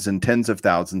thousands and tens of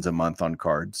thousands a month on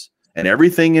cards, and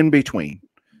everything in between.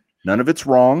 None of it's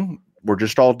wrong. We're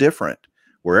just all different.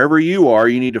 Wherever you are,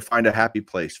 you need to find a happy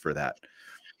place for that.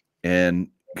 And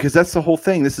because that's the whole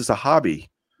thing. This is a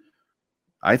hobby.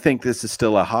 I think this is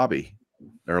still a hobby.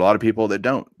 There are a lot of people that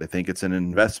don't. They think it's an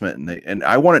investment, and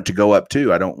I want it to go up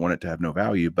too. I don't want it to have no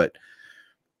value, but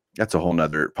that's a whole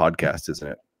nother podcast, isn't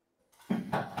it?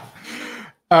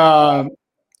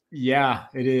 Yeah,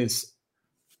 it is.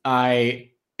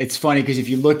 It's funny because if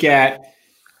you look at,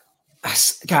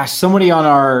 gosh, somebody on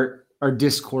our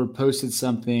Discord posted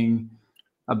something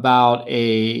about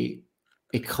a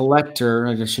collector.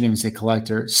 I shouldn't even say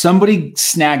collector. Somebody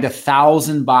snagged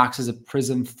 1,000 boxes of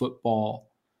Prism football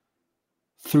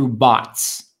through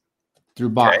bots.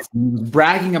 Okay. He was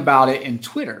bragging about it in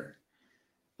Twitter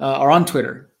or on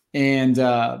Twitter. And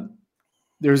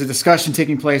there was a discussion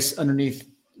taking place underneath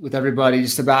with everybody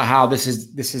just about how this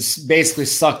is basically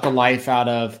sucked the life out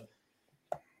of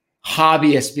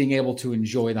hobbyists being able to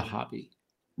enjoy the hobby.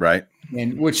 Right.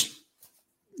 And which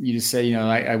you just say,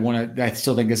 I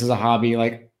still think this is a hobby.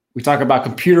 Like we talk about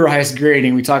computerized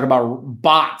grading. We talk about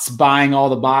bots buying all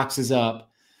the boxes up,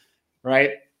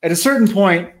 right? At a certain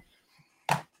point,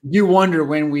 you wonder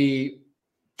when we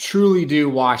truly do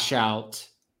wash out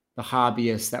the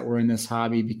hobbyists that were in this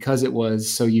hobby because it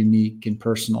was so unique and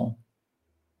personal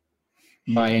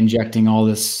by injecting all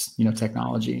this,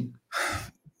 technology.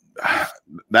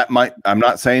 I'm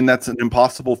not saying that's an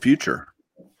impossible future.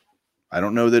 I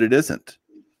don't know that it isn't.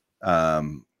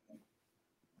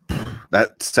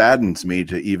 That saddens me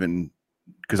to even,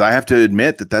 because I have to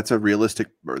admit that that's a realistic,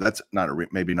 or that's not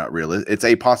maybe not realistic. It's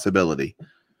a possibility.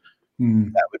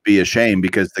 That would be a shame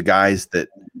because the guys that,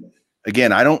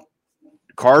 again,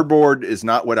 cardboard is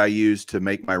not what I use to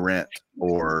make my rent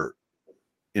or,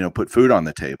 put food on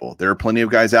the table. There are plenty of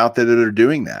guys out there that are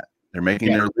doing that. They're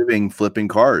making their living flipping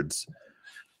cards,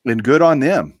 and good on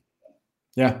them.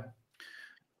 Yeah.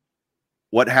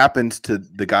 What happens to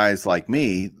the guys like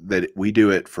me that we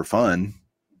do it for fun?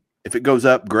 If it goes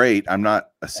up, great. I'm not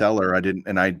a seller. I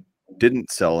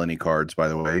didn't sell any cards, by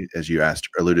the way, as you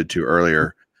alluded to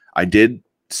earlier. I did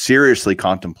seriously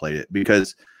contemplate it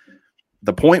because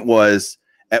the point was,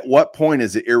 at what point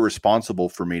is it irresponsible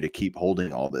for me to keep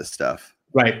holding all this stuff?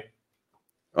 Right.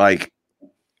 Like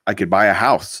I could buy a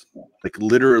house, like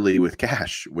literally with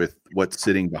cash, with what's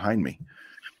sitting behind me.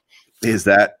 Is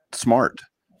that smart?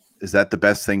 Is that the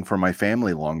best thing for my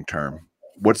family long term?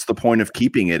 What's the point of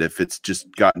keeping it if it's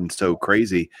just gotten so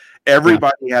crazy?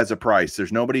 Everybody has a price.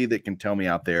 There's nobody that can tell me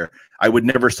out there, I would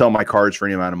never sell my cards for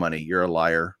any amount of money. You're a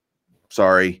liar.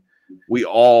 Sorry. We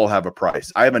all have a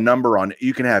price. I have a number on it.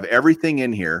 You can have everything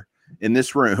in here in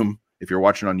this room, if you're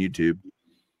watching on YouTube,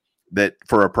 that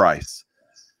for a price.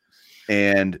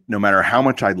 And no matter how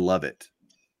much I love it,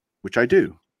 which I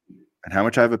do, and how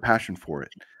much I have a passion for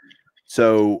it.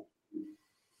 So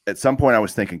at some point I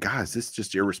was thinking, God, is this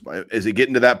just irresponsible? Is it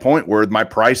getting to that point where my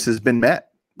price has been met?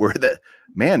 Where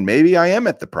maybe I am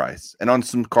at the price. And on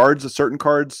some cards, certain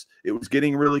cards, it was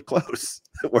getting really close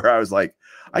where I was like,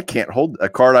 I can't hold a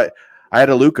card. I had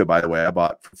a Luka, by the way, I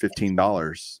bought for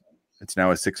 $15. It's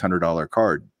now a $600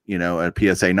 card, a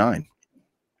PSA 9.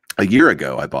 A year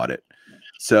ago, I bought it.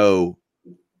 So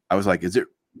I was like,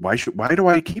 why do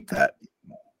I keep that?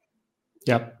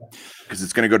 Yep. Because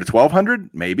it's going to go to 1,200,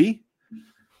 maybe.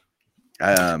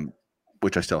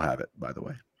 Which I still have it, by the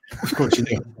way. Of course you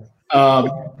do.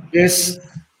 This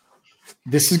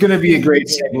is going to be a great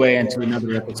segue into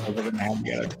another episode we're going to have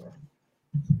together.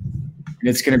 And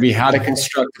it's going to be how to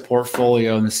construct a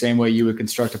portfolio in the same way you would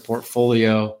construct a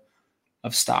portfolio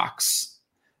of stocks.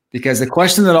 Because the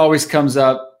question that always comes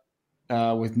up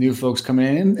with new folks coming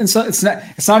in, and so it's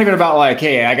not even about like,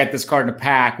 hey, I got this card in a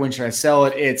pack, when should I sell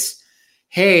it? It's,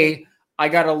 hey, I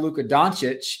got a Luka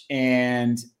Doncic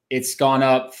and it's gone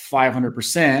up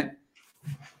 500%.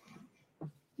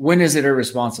 when is it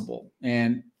irresponsible?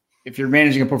 And if you're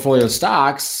managing a portfolio of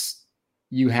stocks,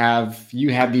 you have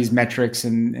these metrics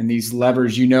and these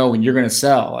levers, when you're going to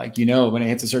sell. Like, when it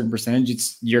hits a certain percentage,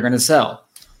 you're going to sell.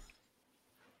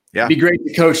 Yeah. It'd be great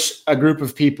to coach a group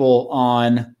of people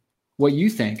on what you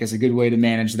think is a good way to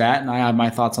manage that. And I have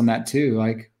my thoughts on that too.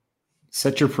 Like,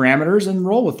 set your parameters and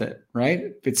roll with it, right?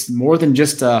 If it's more than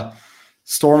just a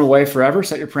storm away forever,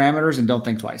 set your parameters and don't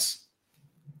think twice.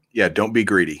 Yeah. Don't be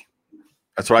greedy.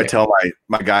 That's what I tell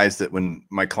my guys, that when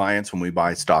my clients, when we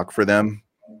buy stock for them,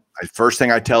 first thing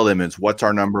I tell them is, what's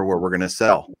our number where we're going to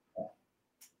sell?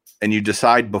 And you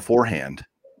decide beforehand.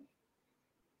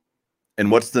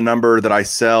 And what's the number that I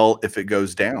sell if it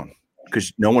goes down?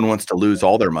 Because no one wants to lose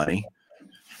all their money.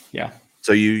 Yeah.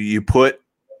 So you put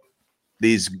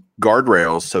these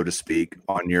guardrails, so to speak,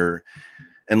 on your,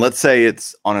 and let's say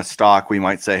it's on a stock, we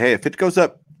might say, hey, if it goes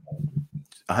up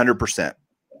 100%,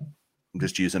 I'm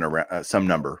just using some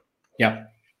number. Yeah.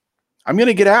 I'm going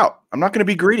to get out. I'm not going to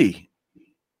be greedy.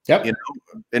 Yep.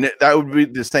 And that would be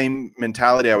the same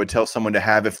mentality I would tell someone to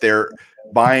have if they're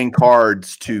buying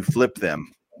cards to flip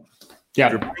them. Yeah.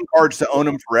 If you're buying cards to own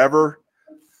them forever,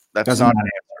 that's not an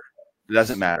answer. It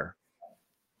doesn't matter.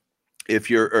 If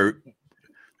you're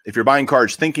buying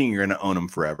cards thinking you're going to own them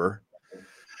forever,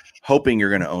 hoping you're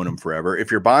going to own them forever.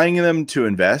 If you're buying them to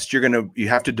invest, you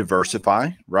have to diversify,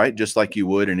 right? Just like you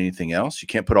would in anything else. You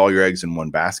can't put all your eggs in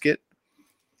one basket.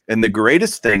 And the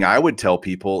greatest thing I would tell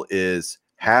people is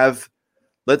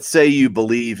let's say you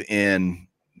believe in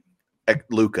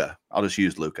Luka. I'll just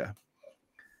use Luka.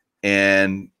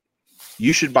 And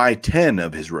you should buy 10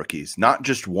 of his rookies, not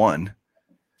just one.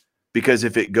 Because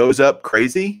if it goes up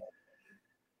crazy,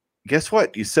 guess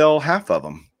what? You sell half of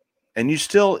them. And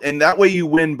that way you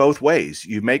win both ways.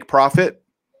 You make profit,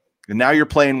 and now you're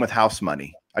playing with house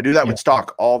money. I do that with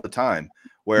stock all the time,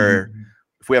 where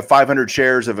if we have 500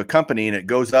 shares of a company and it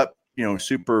goes up,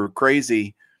 super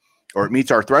crazy, or it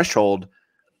meets our threshold,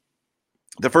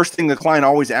 the first thing the client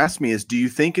always asks me is, do you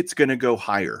think it's going to go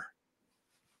higher?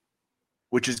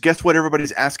 Which is, guess what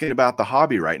everybody's asking about the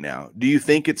hobby right now? Do you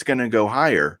think it's going to go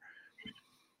higher?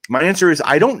 My answer is,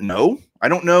 I don't know. I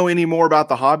don't know any more about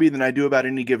the hobby than I do about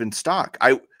any given stock.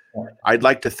 I'd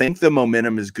like to think the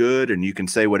momentum is good, and you can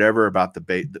say whatever about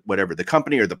the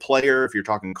company or the player if you're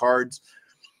talking cards.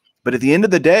 But at the end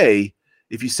of the day,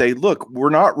 if you say, look,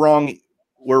 we're not wrong,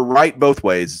 we're right both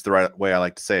ways, is the right way I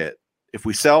like to say it. If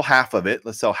we sell half of it,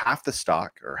 let's sell half the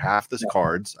stock or half the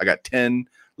cards. I got 10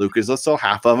 Lucas, let's sell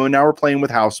half of them. Now we're playing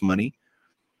with house money.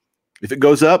 If it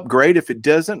goes up, great. If it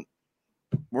doesn't,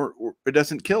 it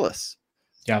doesn't kill us.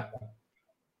 Yeah.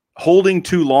 Holding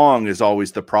too long is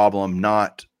always the problem.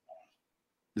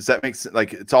 Does that make sense?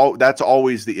 Like that's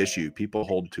always the issue. People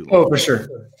hold too long. Oh,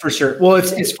 for sure. Well,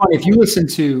 it's funny if you listen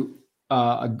to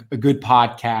a good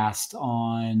podcast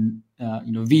on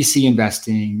VC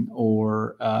investing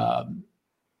or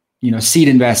seed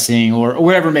investing or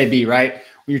whatever it may be, right?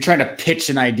 When you're trying to pitch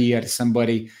an idea to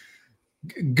somebody,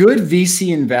 good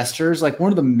VC investors, like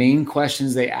one of the main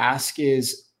questions they ask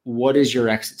is, what is your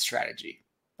exit strategy?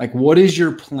 Like, what is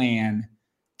your plan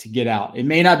to get out? It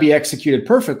may not be executed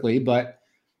perfectly, but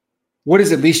what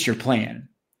is at least your plan?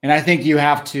 And I think you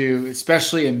have to,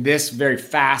 especially in this very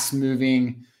fast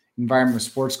moving environment with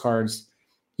sports cards,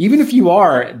 even if you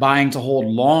are buying to hold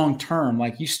long-term,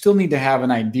 like you still need to have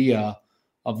an idea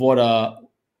of what a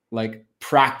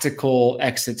practical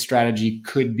exit strategy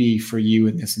could be for you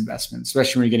in this investment,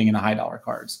 especially when you're getting into high dollar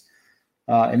cards.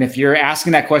 And if you're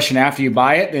asking that question after you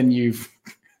buy it, then you've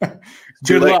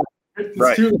good luck.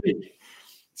 It's too late.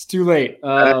 It's too late.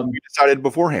 We decided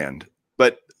beforehand,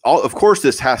 but of course,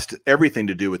 this has everything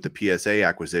to do with the PSA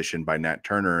acquisition by Nat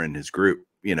Turner and his group.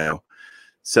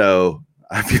 So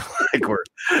I feel like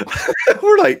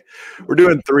we're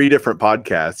doing 3 different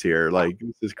podcasts here. Like,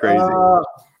 this is crazy.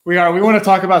 We are. We want to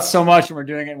talk about so much, and we're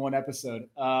doing it in one episode,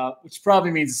 which probably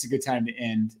means it's a good time to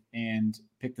end and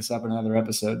pick this up in another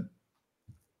episode.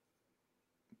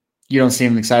 You don't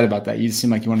seem excited about that. You just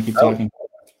seem like you want to keep talking.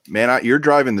 Man, you're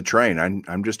driving the train.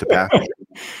 I'm just a passenger.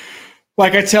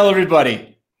 Like I tell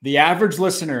everybody, the average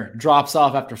listener drops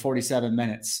off after 47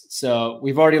 minutes. So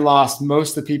we've already lost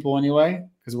most of the people anyway,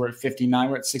 because we're at 59.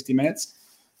 We're at 60 minutes.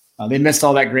 They missed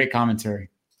all that great commentary.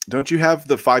 Don't you have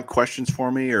the 5 questions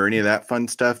for me or any of that fun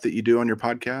stuff that you do on your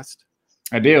podcast?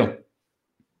 I do. Are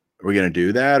we going to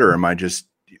do that, or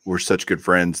we're such good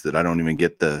friends that I don't even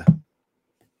get the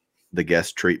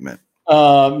guest treatment?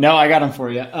 No, I got them for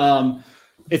you.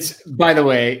 It's, by the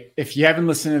way, if you haven't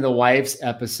listened to the Wives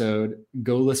episode,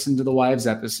 go listen to the Wives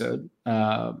episode.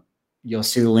 You'll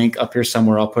see the link up here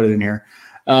somewhere. I'll put it in here.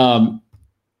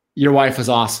 Your wife was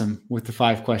awesome with the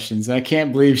 5 questions. I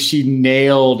can't believe she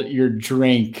nailed your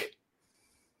drink.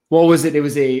 What was it?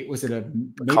 Was it a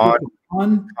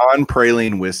pecan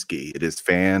praline whiskey? It is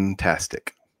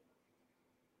fantastic.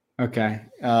 Okay.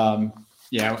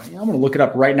 Yeah, I'm going to look it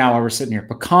up right now while we're sitting here.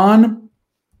 Pecan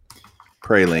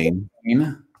praline.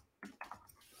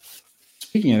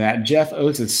 Speaking of that, Jeff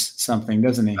owes us something,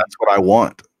 doesn't he? That's what I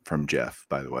want from Jeff,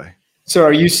 by the way. So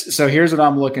here's what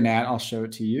I'm looking at. I'll show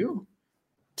it to you.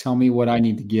 Tell me what I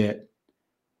need to get.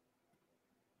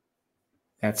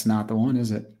 That's not the one,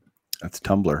 is it? That's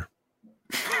Tumblr.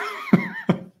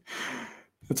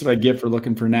 That's what I get for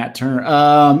looking for Nat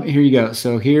Turner. Here you go.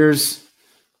 So here's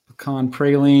pecan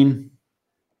praline.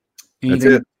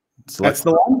 Anything? That's it. That's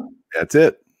the one? That's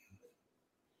it.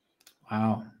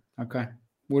 Wow. Okay.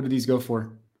 What do these go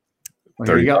for? Well,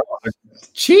 here you go.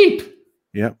 Cheap.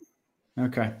 Yep.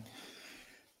 Okay.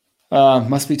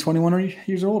 Must be 21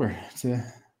 years or older to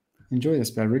enjoy this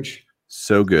beverage.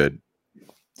 So good.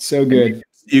 So good.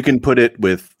 You can put it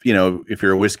with, if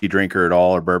you're a whiskey drinker at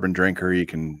all or bourbon drinker, you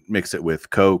can mix it with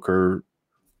Coke or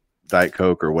Diet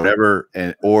Coke or whatever.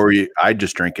 I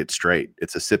just drink it straight.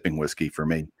 It's a sipping whiskey for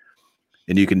me.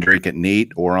 And you can drink it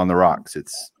neat or on the rocks.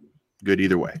 It's good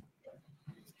either way.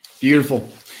 Beautiful.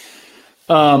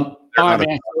 All right,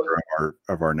 man.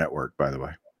 Of our network, by the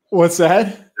way. What's that?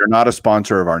 They're not a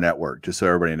sponsor of our network, just so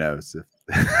everybody knows.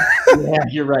 Yeah,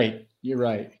 you're right. You're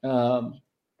right.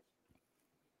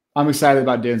 I'm excited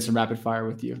about doing some rapid fire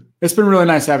with you. It's been really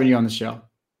nice having you on the show.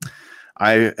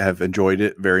 I have enjoyed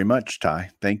it very much,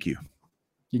 Ty. Thank you.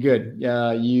 You're good.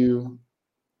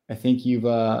 I think you've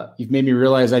made me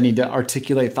realize I need to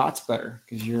articulate thoughts better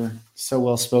because you're so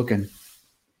well spoken.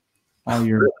 All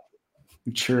your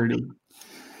maturity.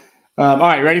 All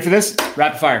right, ready for this?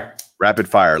 Rapid fire. Rapid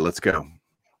fire. Let's go.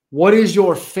 What is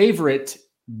your favorite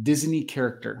Disney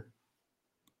character?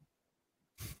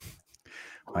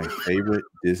 My favorite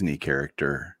Disney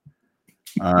character,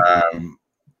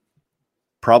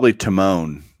 probably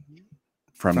Timon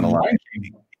from The Lion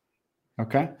King.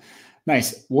 Okay,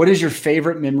 nice. What is your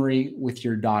favorite memory with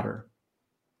your daughter?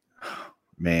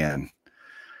 Man,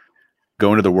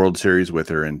 going to the World Series with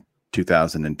her in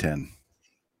 2010.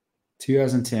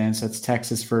 2010. So that's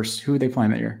Texas first. Who are they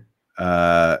playing that year?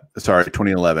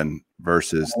 2011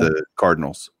 versus the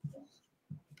Cardinals.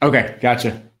 Okay,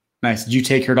 gotcha. Nice. Did you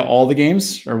take her to all the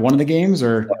games or one of the games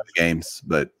or? One of the games,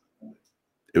 but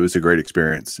it was a great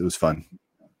experience. It was fun.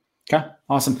 Okay,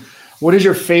 awesome. What is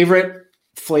your favorite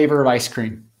flavor of ice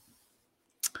cream?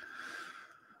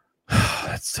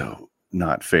 That's so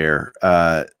not fair.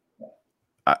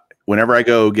 Whenever I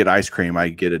go get ice cream, I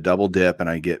get a double dip and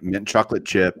I get mint chocolate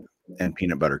chip and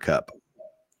peanut butter cup.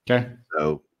 Okay.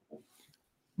 So,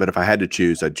 but if I had to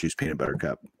choose, I'd choose peanut butter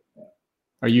cup.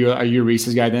 Are you a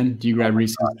Reese's guy then? Do you grab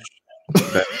Reese's?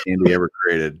 Best candy ever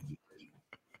created.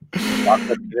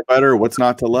 Chocolate peanut butter. What's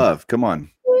not to love? Come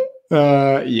on.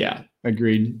 Yeah,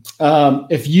 agreed.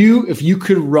 If you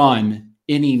could run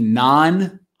any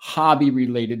non-hobby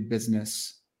related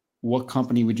business, what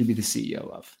company would you be the CEO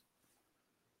of?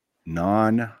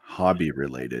 Non-hobby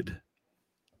related.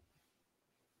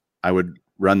 I would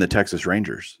run the Texas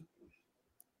Rangers.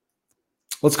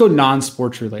 Let's go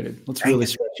non-sports related. Let's really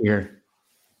stretch here.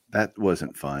 That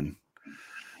wasn't fun.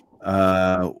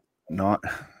 That's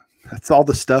all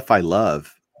the stuff I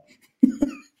love.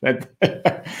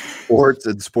 Sports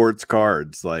and sports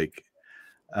cards, like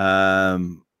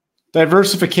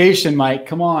diversification, Mike.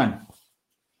 Come on.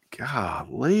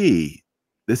 Golly.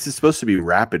 This is supposed to be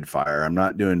rapid fire. I'm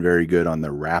not doing very good on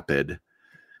the rapid.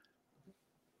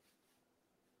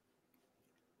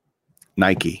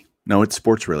 Nike. No, it's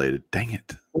sports related. Dang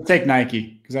it. We'll take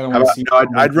Nike because I don't want to see.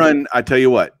 I'd run. I tell you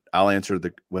what. I'll answer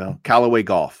Callaway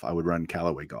Golf. I would run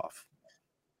Callaway Golf.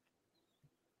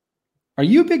 Are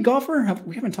you a big golfer?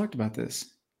 We haven't talked about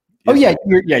this. Yes,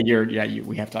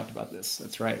 we have talked about this.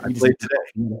 That's right. I played today.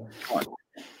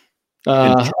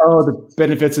 The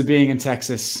benefits of being in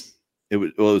Texas.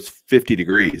 It was 50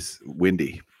 degrees,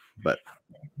 windy, but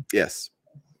yes.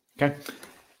 Okay.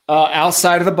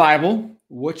 Outside of the Bible,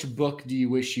 which book do you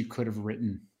wish you could have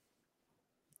written?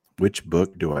 Which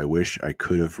book do I wish I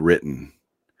could have written?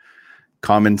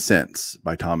 Common Sense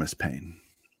by Thomas Paine.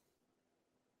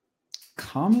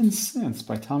 Common Sense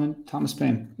by Thomas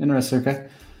Paine. Interesting. Okay.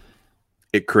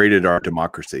 It created our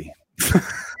democracy.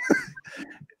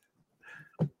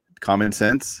 Common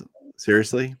sense?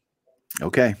 Seriously?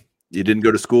 Okay. You didn't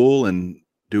go to school and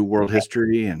do world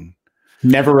history and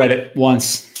never read it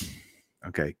once.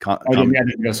 Okay. I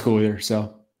didn't go to school either.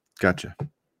 So gotcha.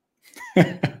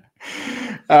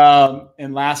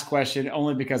 And last question,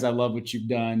 only because I love what you've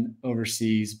done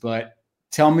overseas, but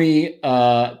tell me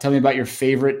about your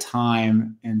favorite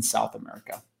time in South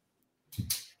America.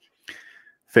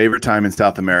 Favorite time in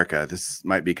South America. This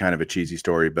might be kind of a cheesy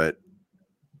story, but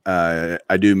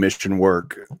I do mission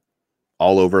work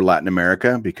all over Latin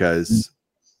America because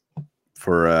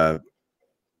for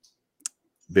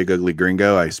Big Ugly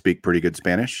Gringo, I speak pretty good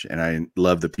Spanish and I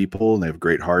love the people and they have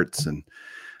great hearts. And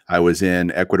I was in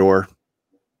Ecuador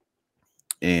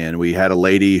and we had a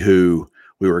lady who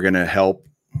we were going to help.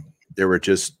 There were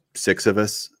just 6 of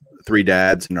us, 3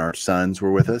 dads and our sons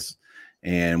were with us.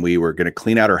 And we were going to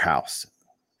clean out her house.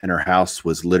 And her house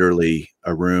was literally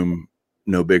a room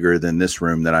no bigger than this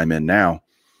room that I'm in now.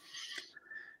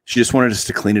 She just wanted us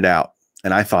to clean it out.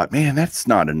 And I thought, man, that's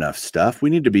not enough stuff. We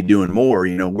need to be doing more.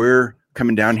 You know, we're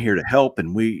coming down here to help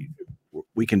and we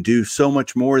can do so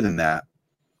much more than that.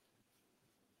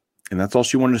 And that's all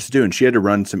she wanted us to do. And she had to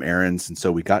run some errands. And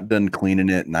so we got done cleaning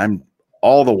it. And I'm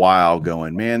all the while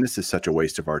going, man, this is such a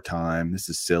waste of our time. This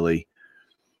is silly.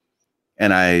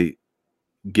 And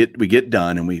we get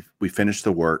done and we finish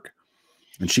the work.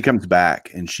 And she comes back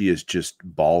and she is just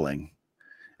bawling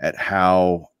at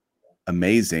how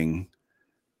amazing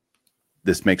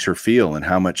this makes her feel and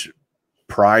how much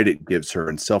pride it gives her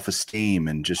and self-esteem.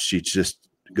 And she's just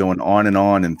going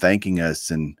on and thanking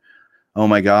us. And oh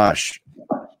my gosh,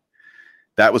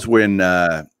 that was when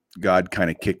God kind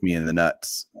of kicked me in the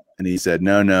nuts. And he said,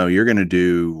 no, you're going to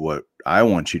do what I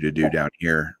want you to do down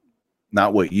here,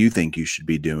 not what you think you should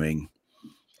be doing.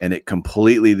 And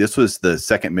this was the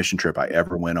second mission trip I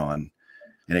ever went on.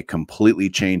 And it completely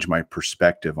changed my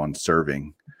perspective on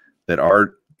serving. That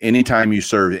anytime you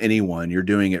serve anyone, you're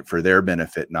doing it for their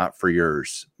benefit, not for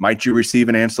yours. Might you receive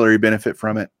an ancillary benefit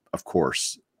from it? Of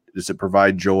course. Does it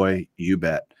provide joy? You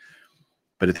bet.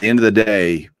 But at the end of the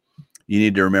day, you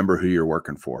need to remember who you're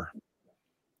working for.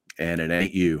 And it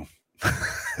ain't you.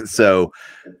 So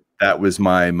that was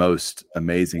my most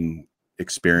amazing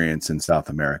experience in South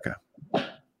America.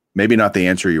 Maybe not the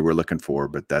answer you were looking for,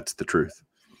 but that's the truth.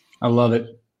 I love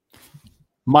it.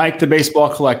 Mike, the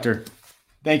baseball collector.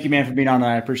 Thank you, man, for being on.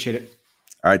 I appreciate it.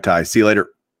 All right, Ty. See you later.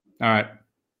 All right.